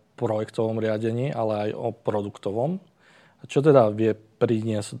projektovom riadení, ale aj o produktovom. Čo teda vie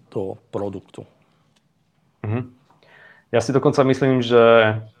priniesť do produktu? Ja si dokonca myslím,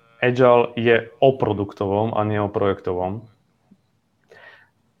 že Agile je o produktovom a nie o projektovom.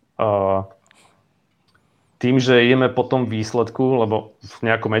 Tým, že ideme po tom výsledku, lebo v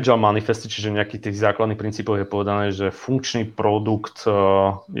nejakom Agile manifeste, čiže v nejakých tých základných princípoch je povedané, že funkčný produkt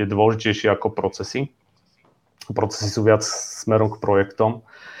je dôležitejší ako procesy. Procesy sú viac smerom k projektom.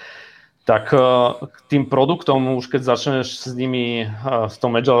 tak tým produktom, už keď začneš s nimi v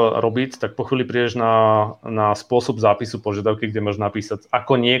tom Agile robiť, tak po chvíli prídeš na spôsob zápisu požiadavky, kde môžeš napísať,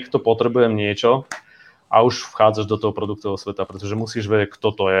 ako niekto potrebujem niečo a už vchádzaš do toho produktového sveta, pretože musíš vedieť, kto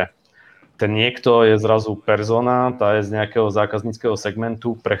to je. Ten niekto je zrazu persona, tá je z nejakého zákazníckeho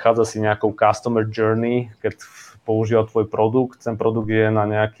segmentu, prechádza si nejakou customer journey, keď používa tvoj produkt, ten produkt je na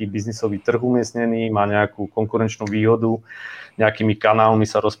nejaký biznisový trh umiestnený, má nejakú konkurenčnú výhodu, nejakými kanálmi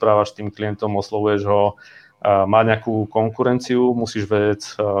sa rozprávaš s tým klientom, oslovuješ ho, má nejakú konkurenciu, musíš vedieť,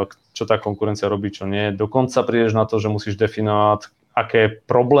 čo tá konkurencia robí, čo nie. Dokonca prídeš na to, že musíš definovať, aké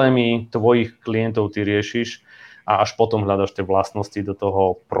problémy tvojich klientov ty riešiš a až potom hľadaš tie vlastnosti do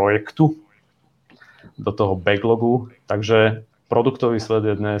toho projektu, do toho backlogu. Takže produktový svet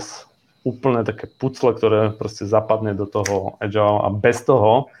je dnes úplne také pucle, ktoré proste zapadne do toho Agile a bez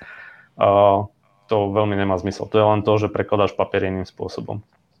toho to veľmi nemá zmysel. To je len to, že prekladáš papier iným spôsobom.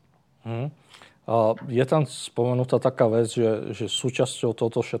 Je tam spomenutá taká vec, že súčasťou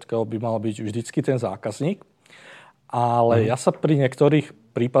tohto všetkého by mal byť vždycky ten zákazník, ale ja sa pri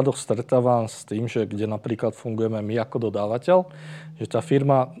niektorých prípadoch stretávam s tým, že kde napríklad fungujeme my ako dodávateľ, že tá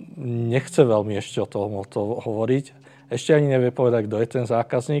firma nechce veľmi ešte o tom hovoriť, ešte ani nevie povedať, kto je ten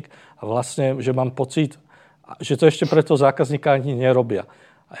zákazník a vlastne, že mám pocit, že to ešte pre toho zákazníka ani nerobia.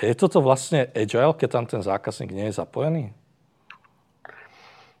 A je toto vlastne Agile, keď tam ten zákazník nie je zapojený?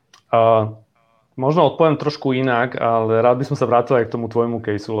 Možno odpoviem trošku inak, ale rád by som sa vrátil aj k tomu tvojmu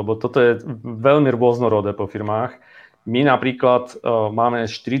caseu, lebo toto je veľmi rôznorodé po firmách. My napríklad máme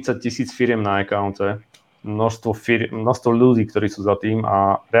 40 000 firiem na accounte, množstvo ľudí, ktorí sú za tým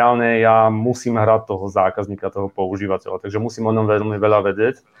a reálne ja musím hrať toho zákazníka, toho používateľa, takže musím o ňom veľmi veľa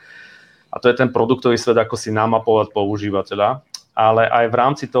vedieť. A to je ten produktový svet, ako si namapovať používateľa. Ale aj v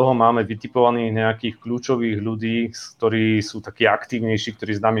rámci toho máme vytipovaných nejakých kľúčových ľudí, ktorí sú takí aktívnejší,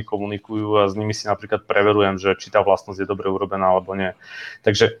 ktorí s nami komunikujú a s nimi si napríklad preverujem, že či tá vlastnosť je dobre urobená alebo nie.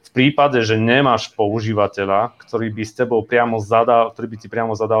 Takže v prípade, že nemáš používateľa, ktorý by ti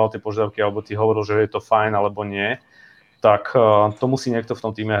priamo zadával tie požiadavky alebo ti hovoril, že je to fajn alebo nie, tak to musí niekto v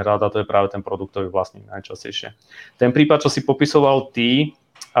tom týme hrať a to je práve ten produktový vlastník najčastejšie. Ten prípad, čo si popisoval ty,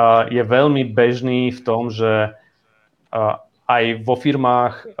 je veľmi bežný v tom, že aj vo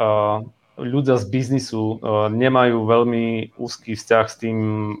firmách ľudia z biznisu nemajú veľmi úzky vzťah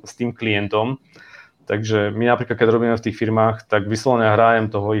s tým klientom. Takže my napríklad, keď robíme v tých firmách, tak vyslovene hrajem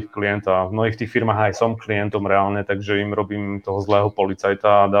toho ich klienta. V mnohých tých firmách aj som klientom reálne, takže im robím toho zlého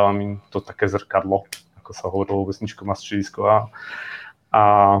policajta a dávam im to také zrkadlo, ako sa hovorilo vo vesničku Masčísko. A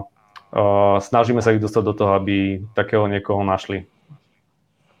snažíme sa ich dostať do toho, aby takého niekoho našli.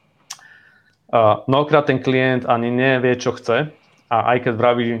 Mnohokrát ten klient ani nevie, čo chce a aj keď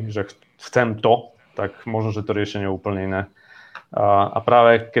vraví, že chcem to, tak možno, že to riešenie je úplne iné. A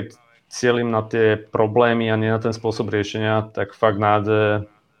práve keď cieľim na tie problémy a nie na ten spôsob riešenia, tak fakt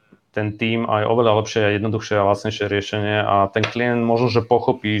nájde ten tím aj oveľa lepšie a jednoduchšie a vlastnejšie riešenie a ten klient možno, že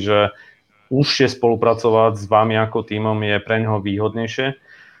pochopí, že užšie spolupracovať s vami ako tímom je pre neho výhodnejšie,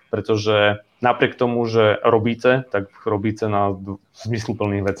 pretože napriek tomu, že robíte, tak robíte na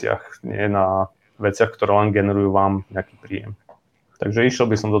zmysluplných veciach, nie na veciach, ktoré len generujú vám nejaký príjem. Takže išiel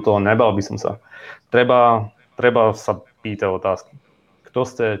by som do toho, nebal by som sa. Treba sa pýtať otázky. Kto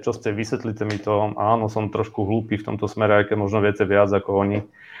ste, čo ste, vysvetlite mi to. Áno, som trošku hlúpy v tomto smere, aj keď možno viete viac ako oni.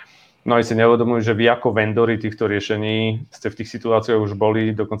 No aj si neuvedomujú, že vy ako vendori týchto riešení ste v tých situáciách už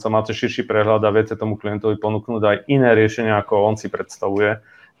boli, dokonca máte širší prehľad a viete tomu klientovi ponúknuť aj iné riešenia, ako on si predstavuje,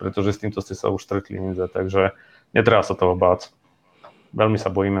 pretože s týmto ste sa už stretli inde, takže netreba sa toho báť. Veľmi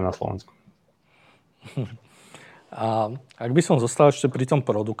sa bojíme na Slovensku. A ak by som zostal ešte pri tom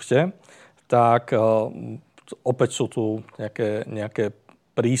produkte, tak opäť sú tu nejaké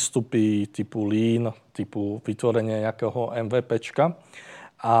prístupy typu Lean, typu vytvorenia nejakého MVPčka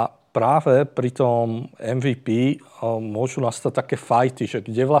a práve pri tom MVP môžu nastať také fighty, že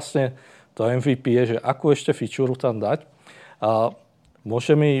kde vlastne to MVP je, že akú ešte feature tam dať.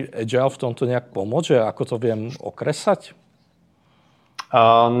 Môže mi Agile v tomto nejak pomôcť, že ako to viem okresať?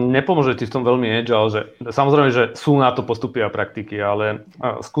 Nepomôže ti v tom veľmi Agile, že samozrejme, že sú na to postupy a praktiky, ale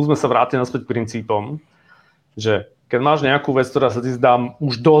skúsme sa vrátiť naspäť k princípom, že keď máš nejakú vec, ktorá sa ti zdá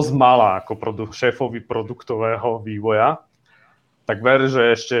už dosť malá ako šéfovi produktového vývoja, tak ver,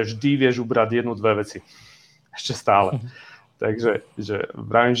 že ešte vždy vieš ubrať 1-2 veci. Ešte stále. Takže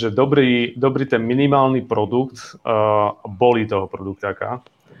vravím, že dobrý ten minimálny produkt bolí toho produktáka.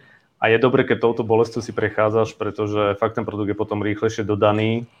 A je dobre, keď touto bolestou si prechádzaš, pretože fakt ten produkt je potom rýchlejšie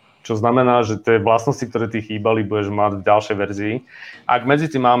dodaný, čo znamená, že tie vlastnosti, ktoré ti chýbali, budeš mať v ďalšej verzii. Ak medzi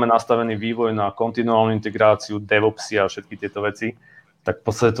tým máme nastavený vývoj na kontinuálnu integráciu, DevOpsy a všetky tieto veci, tak v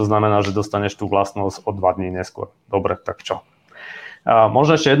podstate to znamená, že dostaneš tú vlastnosť o 2 dní neskôr. Dobre, tak čo? A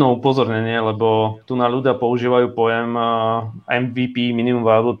možno ešte jedno upozornenie, lebo tu na ľudia používajú pojem MVP, Minimum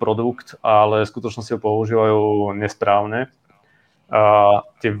Viable Product, ale v skutočnosti ho používajú nesprávne.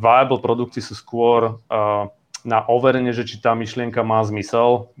 Tie viable produkty sú skôr na overenie, že či tá myšlienka má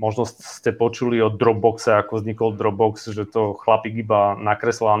zmysel. Možno ste počuli o Dropboxe, ako vznikol Dropbox, že to chlapík iba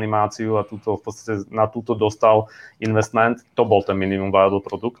nakreslil animáciu a v podstate na túto dostal investment. To bol ten Minimum Viable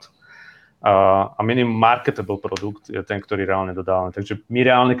Produkt. A minimum marketable produkt je ten, ktorý reálne dodávame. Takže my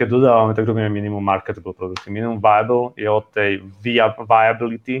reálne, keď dodávame, tak robíme minimum marketable produkty. Minimum viable je o tej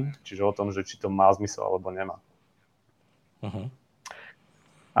viability, čiže o tom, že či to má zmysel alebo nemá. Uh-huh.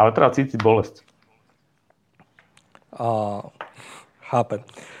 Ale treba cítiť bolesť. Chápem.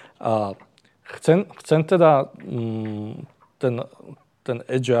 Chcem teda ten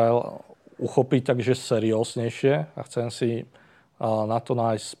agile uchopiť takže serióznejšie a chcem si na to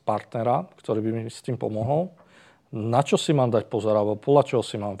nájsť partnera, ktorý by mi s tým pomohol. Na čo si mám dať pozor, alebo podľa čoho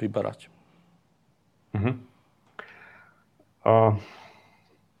si mám vyberať?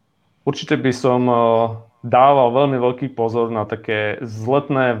 Určite by som dával veľmi veľký pozor na také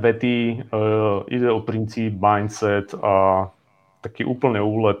vzletné vety, ide o princíp, mindset a taký úplný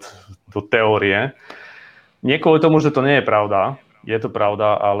úlet do teórie. Nie kvôli tomu, že to nie je pravda. Je to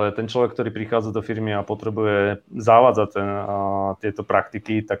pravda, ale ten človek, ktorý prichádza do firmy a potrebuje zavádzať tieto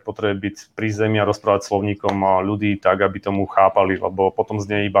praktiky, tak potrebuje byť pri zemi a rozprávať slovníkom ľudí tak, aby tomu chápali, lebo potom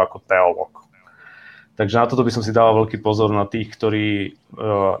znie iba ako teológ. Takže na toto by som si dával veľký pozor na tých, ktorí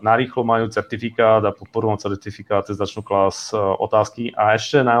narýchlo majú certifikát a po prvom certifikáte začnú klásť otázky. A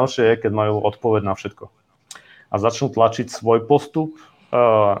ešte najhoršie je, keď majú odpoveď na všetko. A začnú tlačiť svoj postup,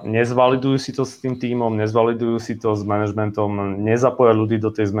 nezvalidujú si to s tým tímom, nezvalidujú si to s manažmentom, nezapoja ľudí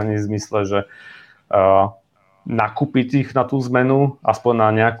do tej zmeny v zmysle, že nakúpiť ich na tú zmenu, aspoň na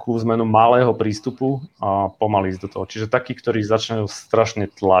nejakú zmenu malého prístupu a pomaly ísť do toho. Čiže takí, ktorí začnú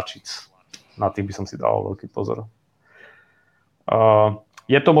strašne tlačiť. Na tých by som si dal veľký pozor.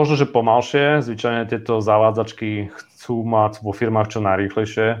 Je to možno, že pomalšie, zvyčajne tieto zavádzačky chcú mať vo firmách čo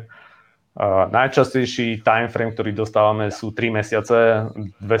najrýchlejšie. Najčastejší time frame, ktorý dostávame, sú 3 mesiace,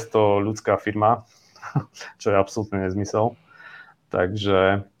 200 ľudská firma, čo je absolútne nezmysel.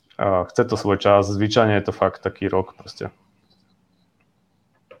 Takže chce to svoj čas, zvyčajne je to fakt taký rok proste.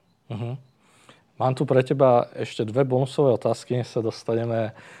 Uh-huh. Mám tu pre teba ešte 2 bonusové otázky, než sa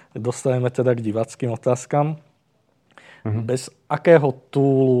dostaneme teda k diváckym otázkam. Uh-huh. Bez akého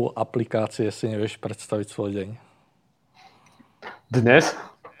toolu, aplikácie si nevieš predstaviť svoj deň? Dnes?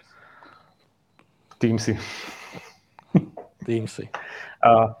 Teamsy. Teamsy.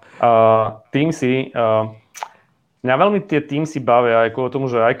 Teamsy. Mňa veľmi tie Teamsy bavia aj kvôli tomu,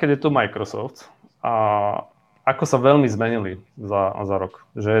 že aj keď je to Microsoft, ako sa veľmi zmenili za rok.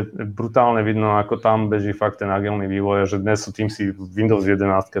 Že je brutálne vidno, ako tam beží fakt ten agilný vývoj, že dnes sú Teamsy v Windows 11,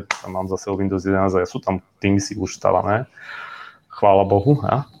 keď mám zase Windows 11 a sú tam Teamsy už stavané. Chvála Bohu.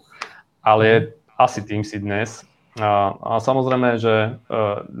 Ale je asi Teamsy dnes. A samozrejme, že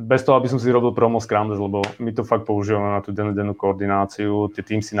bez toho, aby som si robil promo Scrum, lebo my to fakt používame na tú dennú koordináciu, tie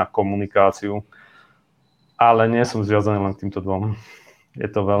Teamsy na komunikáciu, ale nie som zviazaný len k týmto dvom.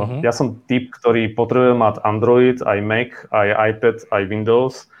 Je to veľa. Ja som typ, ktorý potrebuje mať Android, aj Mac, aj iPad, aj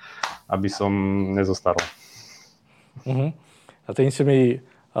Windows, aby som nezostaral. A tým si mi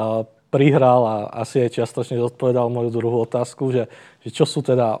prihral a asi aj čiastočne zodpovedal moju druhú otázku, že čo sú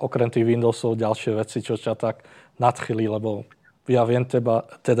teda okrem tých Windowsov ďalšie veci, čo ťa tak nadchýli, lebo ja viem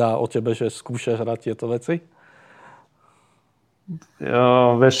teda o tebe, že skúšaš hrať tieto veci.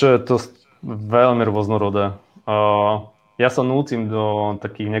 Vieš, je to veľmi rôznorodé. Ja sa nútim do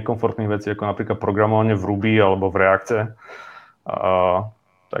takých nekomfortných vecí, ako napríklad programovanie v Ruby alebo v Reacte.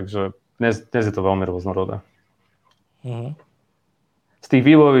 Takže dnes je to veľmi rôznorodé. Z tých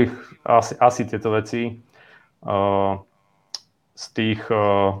vývojových asi tieto veci. Z tých,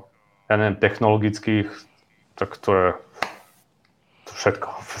 ja neviem, technologických, tak to je všetko.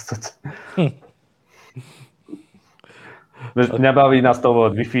 Mňa baví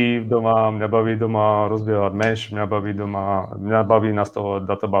nastavovať Wi-Fi doma, mňa baví doma rozbiehať mesh, mňa baví nastavovať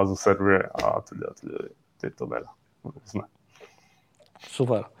databázu server a teda je to veľa.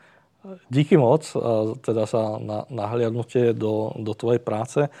 Super. Díky moc teda sa nahliadnutie do tvojej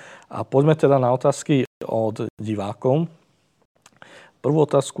práce a poďme teda na otázky od divákov. Prvú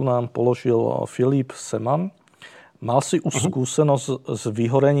otázku nám položil Filip Seman. Mal si už skúsenosť s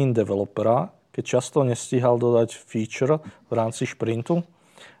vyhorením developera, keď často nestíhal dodať feature v rámci šprintu?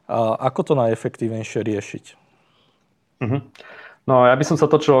 A ako to najefektívnejšie riešiť? No, ja by som sa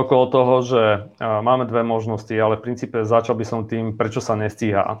točil okolo toho, že máme dve možnosti, ale v princípe začal by som tým, prečo sa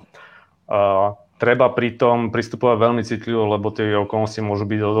nestíha. Treba pritom pristupovať veľmi citlivo, lebo tie okolnosti môžu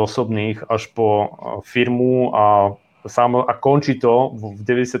byť od osobných až po firmu a končí to v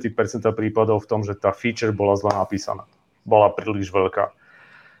 90% prípadov v tom, že tá feature bola zle napísaná. Bola príliš veľká.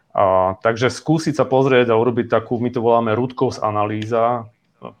 Takže skúsiť sa pozrieť a urobiť takú, my to voláme root cause analýza,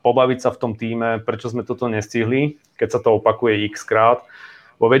 pobaviť sa v tom tíme, prečo sme toto nestihli, keď sa to opakuje x krát.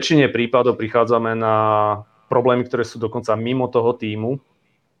 Vo väčšine prípadov prichádzame na problémy, ktoré sú dokonca mimo toho tímu.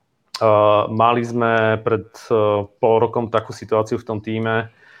 Mali sme pred pol rokom takú situáciu v tom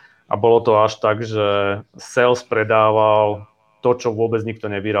tíme a bolo to až tak, že sales predával to, čo vôbec nikto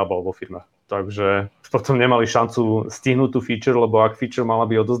nevyrábal vo firme. Takže potom nemali šancu stihnúť tú feature, lebo ak feature mala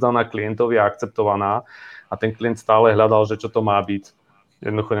byť odozdaná klientovi a akceptovaná a ten klient stále hľadal, že čo to má byť,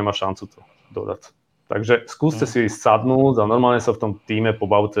 jednoducho nemá šancu to dodať. Takže skúste si sadnúť a normálne sa v tom tíme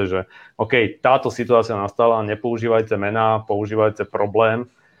pobavte, že OK, táto situácia nastala, nepoužívajte mená, používajte problém.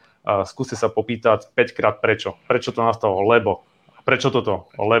 Skúste sa popýtať 5 krát prečo. Prečo to nastalo? Lebo. Prečo toto?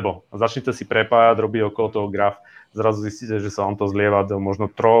 Lebo. Začnite si prepájať, robiť okolo toho graf. Zrazu zistíte, že sa vám to zlieva do možno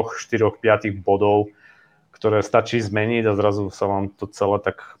 3, 4, 5 bodov, ktoré stačí zmeniť a zrazu sa vám to celé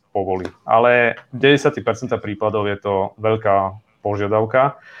tak povolí. Ale v 90% prípadov je to veľká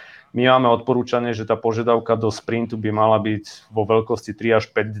požiadavka. My máme odporúčanie, že tá požiadavka do sprintu by mala byť vo veľkosti 3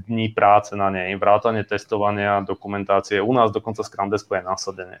 až 5 dní práce na nej. Vrátane testovania, dokumentácie. U nás dokonca Scrum Desku je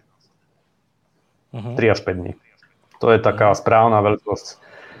nasadenie. 3 až 5 dní. To je taká správna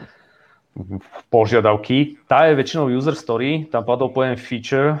veľkosť požiadavky. Tá je väčšinou user story, tam padol pojem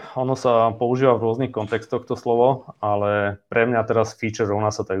feature. Ono sa používa v rôznych kontextoch to slovo, ale pre mňa teraz feature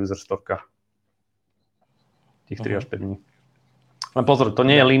rovná sa tá user storka. Tých 3 až 5 dní. Len pozor, to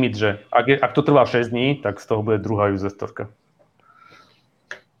nie je limit, že ak to trvá 6 dní, tak z toho bude druhá user storka.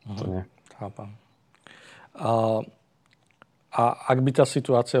 To nie. Chápam. A ak by tá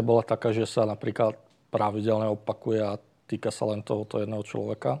situácia bola taká, že sa napríklad pravidelne opakuje a týka sa len tohoto jedného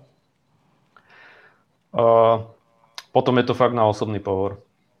človeka? Potom je to fakt na osobný pohovor.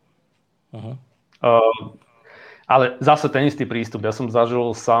 Ale zase ten istý prístup. Ja som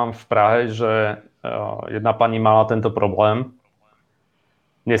zažil sám v Prahe, že jedna pani mala tento problém.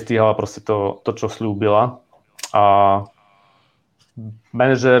 Nestíhala proste to, čo sľúbila. A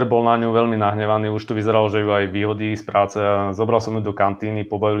manažér bol na ňu veľmi nahnevaný. Už to vyzeralo, že ju aj vyhodí z práce. Zobral som ju do kantíny,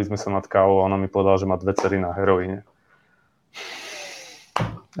 pobavili sme sa nad kávou a ona mi povedala, že má 2 dcery na heroíne.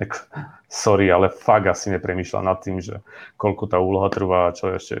 Sorry, ale fakt asi nepremýšľa nad tým, že koľko tá úloha trvá a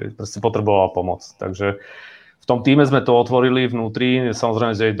čo ešte. Proste potrebovala pomoc. Takže v tom týme sme to otvorili vnútri,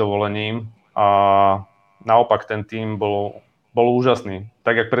 samozrejme s jej dovolením a naopak ten tím bol úžasný.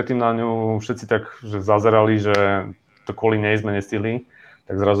 Tak, jak predtým na ňu všetci tak že zazerali, že to kvôli nej sme nestihli,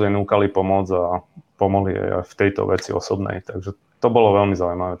 tak zrazu jej núkali pomoc a pomohli aj v tejto veci osobnej. Takže to bolo veľmi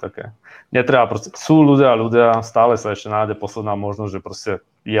zaujímavé také. Netreba proste, sú ľudia, stále sa ešte nájde posledná možnosť, že proste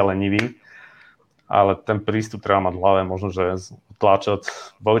je lenivý, ale ten prístup treba mať v hlave, možno, že tlačať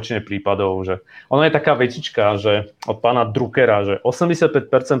vo väčšine prípadov, že ono je taká vetička, že od pána Druckera, že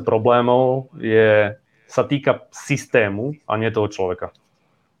 85% problémov sa týka systému a nie toho človeka.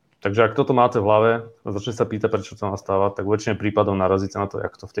 Takže ak toto máte v hlave a začnete sa pýtať, prečo to nastáva, tak vo väčšine prípadov narazíte na to,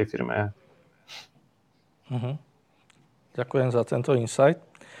 jak to v tej firme je. Ďakujem za tento insight.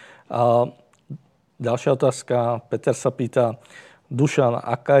 Ďalšia otázka. Peter sa pýta, Dušan,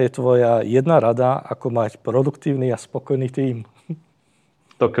 aká je tvoja jedna rada, ako mať produktívny a spokojný tím?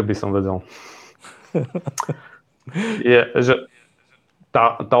 To keby som vedel. Je, že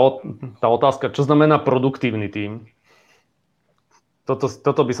tá otázka, čo znamená produktívny tím,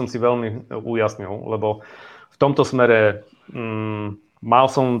 toto by som si veľmi ujasnil, lebo v tomto smere mal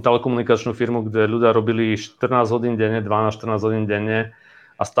som telekomunikačnú firmu, kde ľudia robili 14 hodín denne, 12-14 hodín denne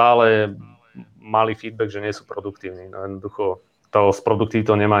a stále mali feedback, že nie sú produktívni. No jednoducho to s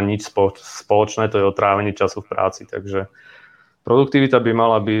produktivitou nemá nič spoločné, to je o trávení času v práci, takže produktivita by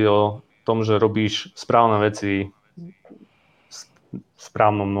mala byť o tom, že robíš správne veci v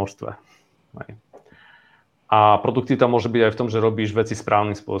správnom množstve. A produktivita môže byť aj v tom, že robíš veci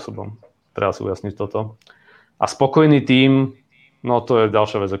správnym spôsobom. Treba si ujasniť toto. A spokojný tím, no to je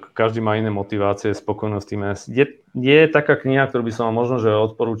ďalšia vec. Každý má iné motivácie, spokojnosť týme. Je taká kniha, ktorú by som vám možno že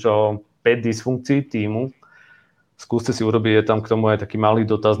odporúčal, 5 dysfunkcií tímu. Skúste si urobiť, je tam k tomu aj taký malý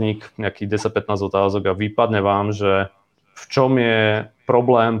dotazník, nejakých 10-15 otázok a vypadne vám, že v čom je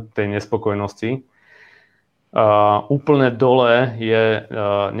problém tej nespokojnosti. Úplne dole je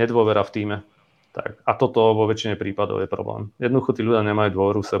nedôvera v tíme. Tak. A toto vo väčšine prípadov je problém. Jednoducho tí ľudia nemajú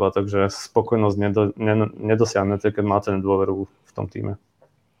dôveru v seba, takže spokojnosť nedosiahnete, keď máte dôveru v tom týme.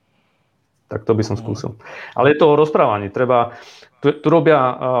 Tak to by som skúsil. Ale je to o rozprávaní. Tu robia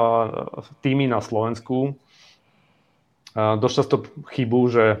týmy na Slovensku dosť často chybu,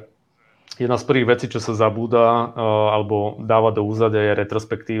 že jedna z prvých vecí, čo sa zabúda alebo dáva do úzadia, je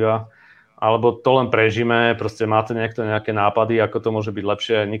retrospektíva. Alebo to len prežíme, proste máte nejaké nápady, ako to môže byť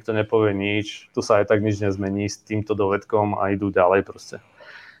lepšie, nikto nepovie nič, tu sa aj tak nič nezmení s týmto dovedkom a idú ďalej proste.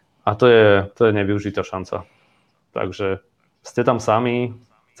 A to je nevyužitá šanca. Takže ste tam sami,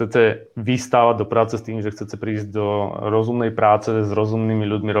 chcete vystávať do práce s tým, že chcete prísť do rozumnej práce s rozumnými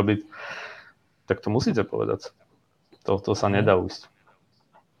ľuďmi robiť, tak to musíte povedať. To sa nedá ujsť.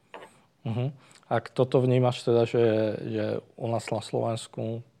 Ak toto vnímaš teda, že je u nás na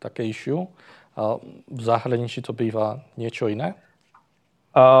Slovensku také issue, a v zahraničí to býva niečo iné?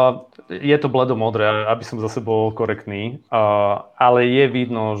 Je to bledomodré, aby som zase bol korektný, ale je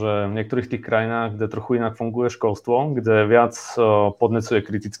vidno, že v niektorých tých krajinách, kde trochu inak funguje školstvo, kde viac podnecuje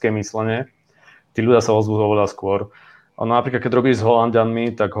kritické myslenie, tí ľudia sa ozvú oveľa skôr. No napríklad, keď robíš s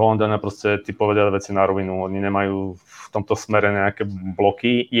Holanďanmi, tak Holanďania proste ti povedia veci na rovinu. Oni nemajú v tomto smere nejaké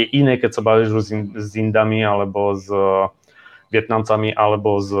bloky. Je iné, keď sa bavíš s Indami, alebo s Vietnamcami,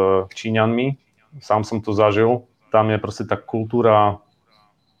 alebo s Číňanmi. Sám som to zažil. Tam je proste tá kultúra,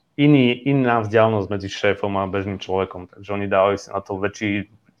 iná vzdialenosť medzi šéfom a bežným človekom. Takže oni dávajú si na to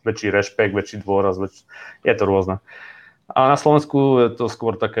väčší rešpekt, väčší dôraz. Je to rôzne. A na Slovensku je to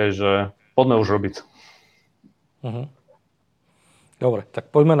skôr také, že poďme už robiť. Dobre, tak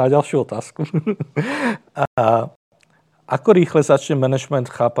poďme na ďalšiu otázku. Ako rýchle začne management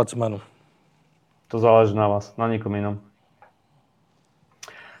chápať zmenu? To záleží na vás, na nikom inom.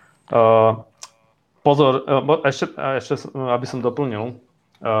 Pozor, ešte, aby som doplnil.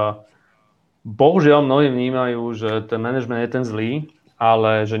 Bohužiaľ, mnohí vnímajú, že ten management je ten zlý,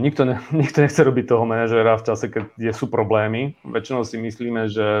 ale že nikto nechce robiť toho manažéra v čase, keď sú problémy. Väčšinou si myslíme,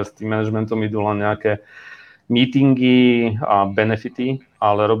 že s tým managementom idú len nejaké meetingy a benefity,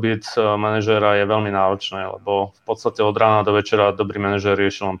 ale robiť manažéra je veľmi náročné, lebo v podstate od rána do večera dobrý manažér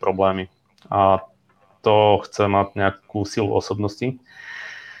rieši len problémy. A to chce mať nejakú silu osobnosti.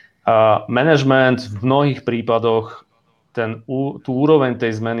 Management v mnohých prípadoch tú úroveň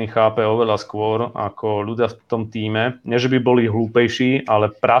tej zmeny chápe oveľa skôr ako ľudia v tom tíme. Nie, že by boli hlúpejší,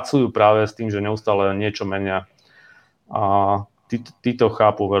 ale pracujú práve s tým, že neustále niečo menia. A tí to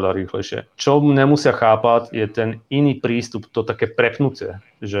chápu veľa rýchlejšie. Čo nemusia chápať, je ten iný prístup, to také prepnutie,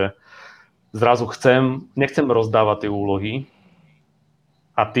 že zrazu nechcem rozdávať tie úlohy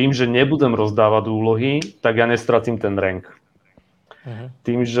a tým, že nebudem rozdávať úlohy, tak ja nestratím ten rank.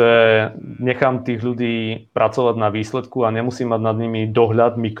 Tým, že nechám tých ľudí pracovať na výsledku a nemusím mať nad nimi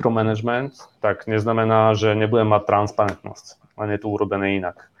dohľad, mikromanagement, tak neznamená, že nebudem mať transparentnosť. Len je to urobené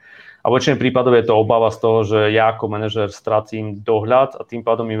inak. A v väčšine prípadov je to obava z toho, že ja ako manažer stratím dohľad a tým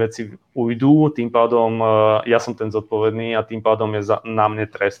pádom mi veci ujdú, tým pádom ja som ten zodpovedný a tým pádom je na mne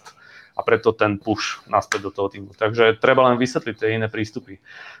trest. A preto ten push naspäť do toho týmu. Takže treba len vysvetliť tie iné prístupy.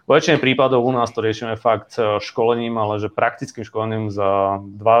 V väčšine prípadov u nás to riešime fakt školením, ale že praktickým školením za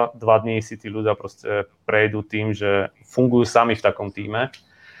 2 dní si tí ľudia proste prejdú tým, že fungujú sami v takom týme.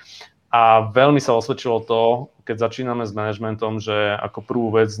 A veľmi sa osvedčilo to, keď začíname s manažmentom, že ako prvú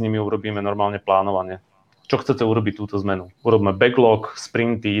vec s nimi urobíme normálne plánovanie. Čo chcete urobiť túto zmenu? Urobíme backlog,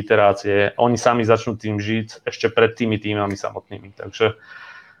 sprinty, iterácie. Oni sami začnú tým žiť ešte pred tými týmami samotnými. Takže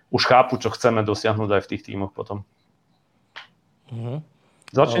už chápu, čo chceme dosiahnuť aj v tých tímoch potom.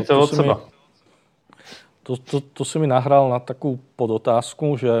 Začnite od seba. Tu si mi nahral na takú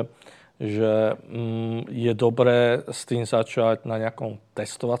podotázku, že je dobré s tým začať na nejakom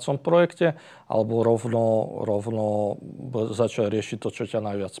testovacom projekte alebo rovno začať riešiť to, čo ťa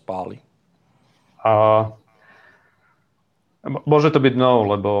najviac páli? Môže to byť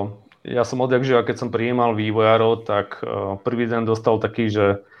lebo ja som odjakživa, keď som prijímal vývojárov, tak prvý deň dostal taký,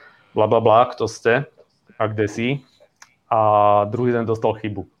 že blablabla, kto ste a kde si, a druhý deň dostal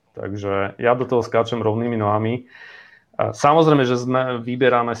chybu. Takže ja do toho skáčem rovnými nohami. Samozrejme, že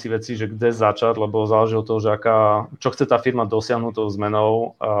vyberáme si veci, že kde začať, lebo záleží od toho, že čo chce tá firma dosiahnuť tou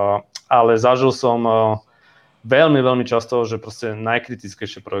zmenou, ale zažil som veľmi, veľmi často, že proste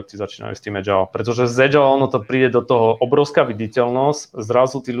najkritickejšie projekty začínajú s tým Agile, pretože z Agile ono to príde do toho obrovská viditeľnosť,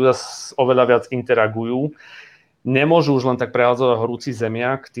 zrazu tí ľudia oveľa viac interagujú, nemôžu už len tak prehádzať horúci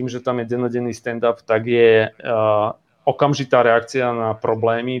zemiak, tým, že tam je dennodenný stand-up, tak je okamžitá reakcia na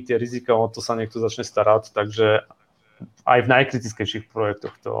problémy, tie rizika, o to sa niekto začne starať, takže aj v najkritickejších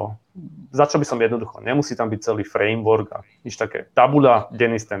projektoch to... Začal by som jednoducho. Nemusí tam byť celý framework a nič také. Tabuľa,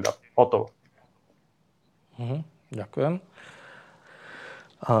 denný stand-up. Hotovo. Ďakujem.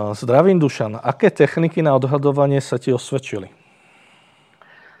 Zdravím, Dušan. Aké techniky na odhadovanie sa ti osvedčili?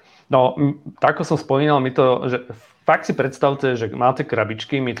 No, tak ako som spomínal, že fakt si predstavte, že máte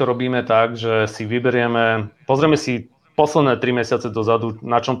krabičky, my to robíme tak, že si pozrieme si posledné 3 mesiace dozadu,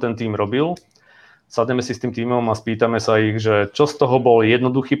 na čom ten tým robil, sadneme si s tým tímom a spýtame sa ich, že čo z toho bol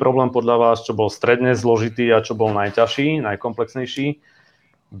jednoduchý problém podľa vás, čo bol stredne zložitý a čo bol najťažší, najkomplexnejší.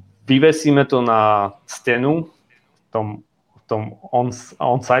 Vyvesíme to na stenu v tom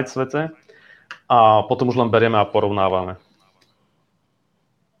on-site svete a potom už len berieme a porovnávame.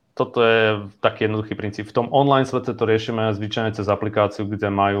 Toto je taký jednoduchý princíp. V tom online svete to riešime zvyčajne cez aplikáciu, kde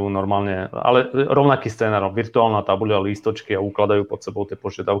majú normálne, ale rovnaký scénar, virtuálna tabuľa, lístočky a ukladajú pod sebou tie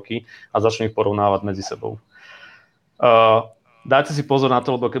požiadavky a začnú ich porovnávať medzi sebou. Dajte si pozor na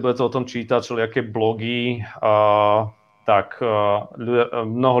to, lebo keď budete o tom čítať všelijaké blogy, tak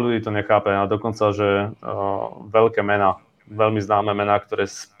mnoho ľudí to nechápe a dokonca, že veľké mená, veľmi známe mená, ktoré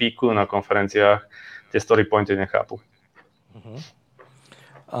spíkujú na konferenciách, tie story pointy nechápu.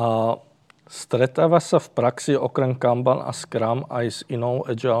 Stretáva sa v praxi okrem Kanban a Scrum aj s inou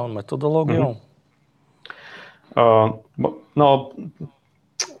agile metodológiou?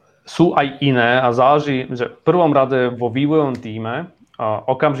 Sú aj iné a záleží, že v prvom rade vo vývojovom tíme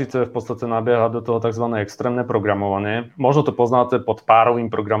okamžite v podstate nabieha do toho tzv. Extrémne programovanie. Možno to poznáte pod párovým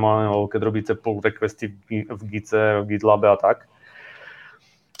programovaním, keď robíte pull requesty v Gite, v GitLabe a tak.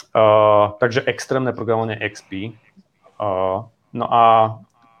 Takže extrémne programovanie XP. No a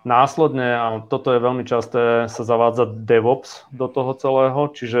následne, a toto je veľmi časté, sa zavádza DevOps do toho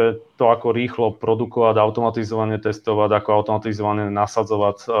celého, čiže to, ako rýchlo produkovať, automatizovane testovať, ako automatizovane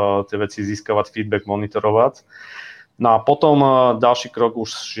nasadzovať tie veci, získavať feedback, monitorovať. No a potom ďalší krok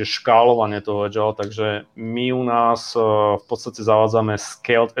už je škálovanie toho Agile, takže my u nás v podstate zavádzame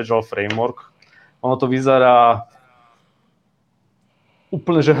Scaled Agile Framework. Ono to vyzerá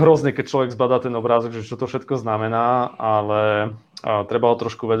úplne že hrozne, keď človek zbadá ten obrázok, že čo to všetko znamená, ale treba ho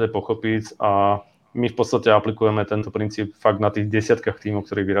trošku vedieť pochopiť a my v podstate aplikujeme tento princíp fakt na tých desiatkách tímov,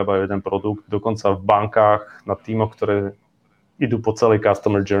 ktorí vyrábajú jeden produkt, dokonca v bankách, na tímoch, ktoré idú po celej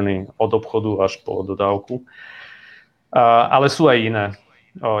customer journey, od obchodu až po dodávku. Ale sú aj iné.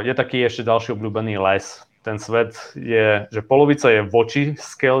 Je taký ešte ďalší obľúbený les. Ten svet je, že polovica je voči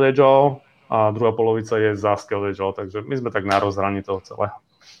Scaled Agile a druhá polovica je za Scaled Agile, takže my sme tak na rozhraní toho celého.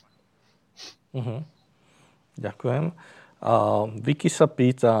 Ďakujem. Vicky sa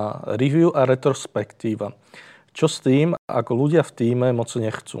pýta, review a retrospektíva. Čo s tým, ako ľudia v tíme moc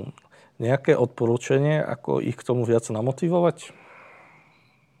nechcú? Nejaké odporúčanie, ako ich k tomu viac namotivovať?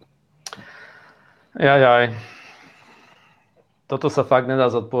 Toto sa fakt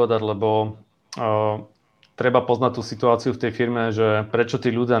nedá zodpovedať, lebo treba poznať tú situáciu v tej firme, že prečo tí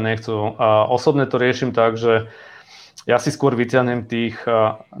ľudia nechcú. Osobne to riešim tak, že ja si skôr vyťahnem tých,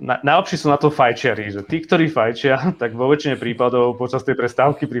 najlepší sú na to fajčiari, že tí, ktorí fajčia, tak vo väčšine prípadov počas tej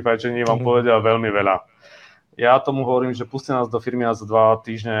prestávky pri fajčení vám povedia veľmi veľa. Ja tomu hovorím, že pustite nás do firmy a za 2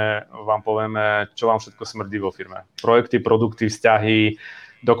 týždne vám povieme, čo vám všetko smrdí vo firme. Projekty, produkty, vzťahy,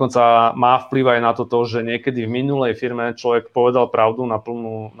 dokonca má vplyv aj na to, že niekedy v minulej firme človek povedal pravdu na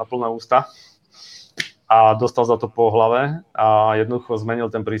plné ústa a dostal za to po hlave a jednoducho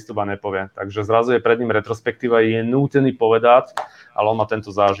zmenil ten prístup a nepovie. Takže zrazu je pred ním retrospektíva, je nútený povedať, ale on má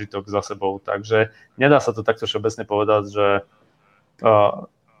tento zážitok za sebou. Takže nedá sa to takto všeobecne povedať,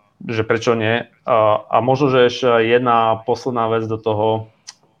 že prečo nie. A možno, že ešte jedna posledná vec do toho.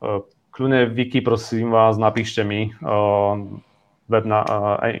 Kľudne Vicky, prosím vás, napíšte mi.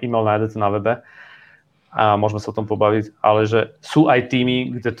 E-mail nájdete na webe a môžeme sa o tom pobaviť, ale že sú aj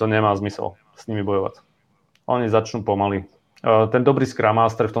týmy, kde to nemá zmysel s nimi bojovať. Oni začnú pomaly. Ten dobrý Scrum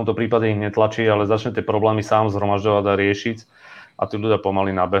Master v tomto prípade ich netlačí, ale začne tie problémy sám zhromažďovať a riešiť a tí ľudia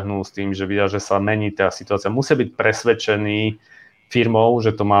pomaly nabehnú s tým, že vidia, že sa mení tá situácia. Musia byť presvedčení firmou,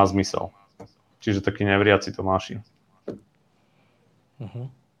 že to má zmysel. Čiže takí nevriaci Tomáši.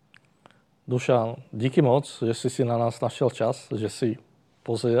 Dušan, díky moc, že si na nás našiel čas, že si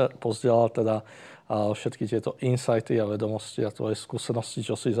pozdielal teda všetky tieto insighty a vedomosti a tvoje skúsenosti,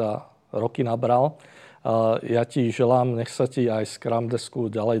 čo si za roky nabral. Ja ti želám, nech sa ti aj Scrum Desku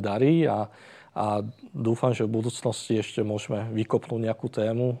ďalej darí a dúfam, že v budúcnosti ešte môžeme vykopnúť nejakú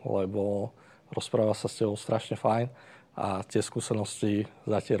tému, lebo rozpráva sa s tebou strašne fajn a tie skúsenosti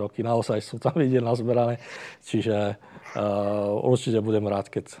za tie roky naozaj sú tam vidieť nazberané. Čiže určite budem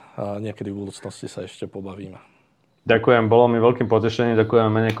rád, keď niekedy v budúcnosti sa ešte pobavíme. Ďakujem, bolo mi veľkým potešením,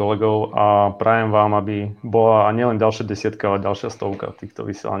 ďakujem mene kolegov a prajem vám, aby bola nielen ďalšia 10, ale ďalšia 100 týchto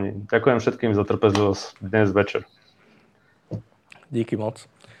vysielaní. Ďakujem všetkým za trpezlivosť dnes večer. Díky moc.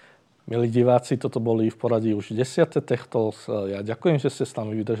 Milí diváci, toto boli v poradí už 10. Tech Talks. Ja ďakujem, že ste s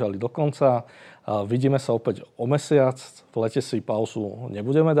nami vydržali do konca. Vidíme sa opäť o mesiac. V lete si pauzu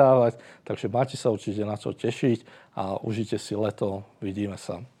nebudeme dávať, takže máte sa určite na čo tešiť a užite si leto. Vidíme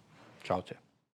sa. Čaute.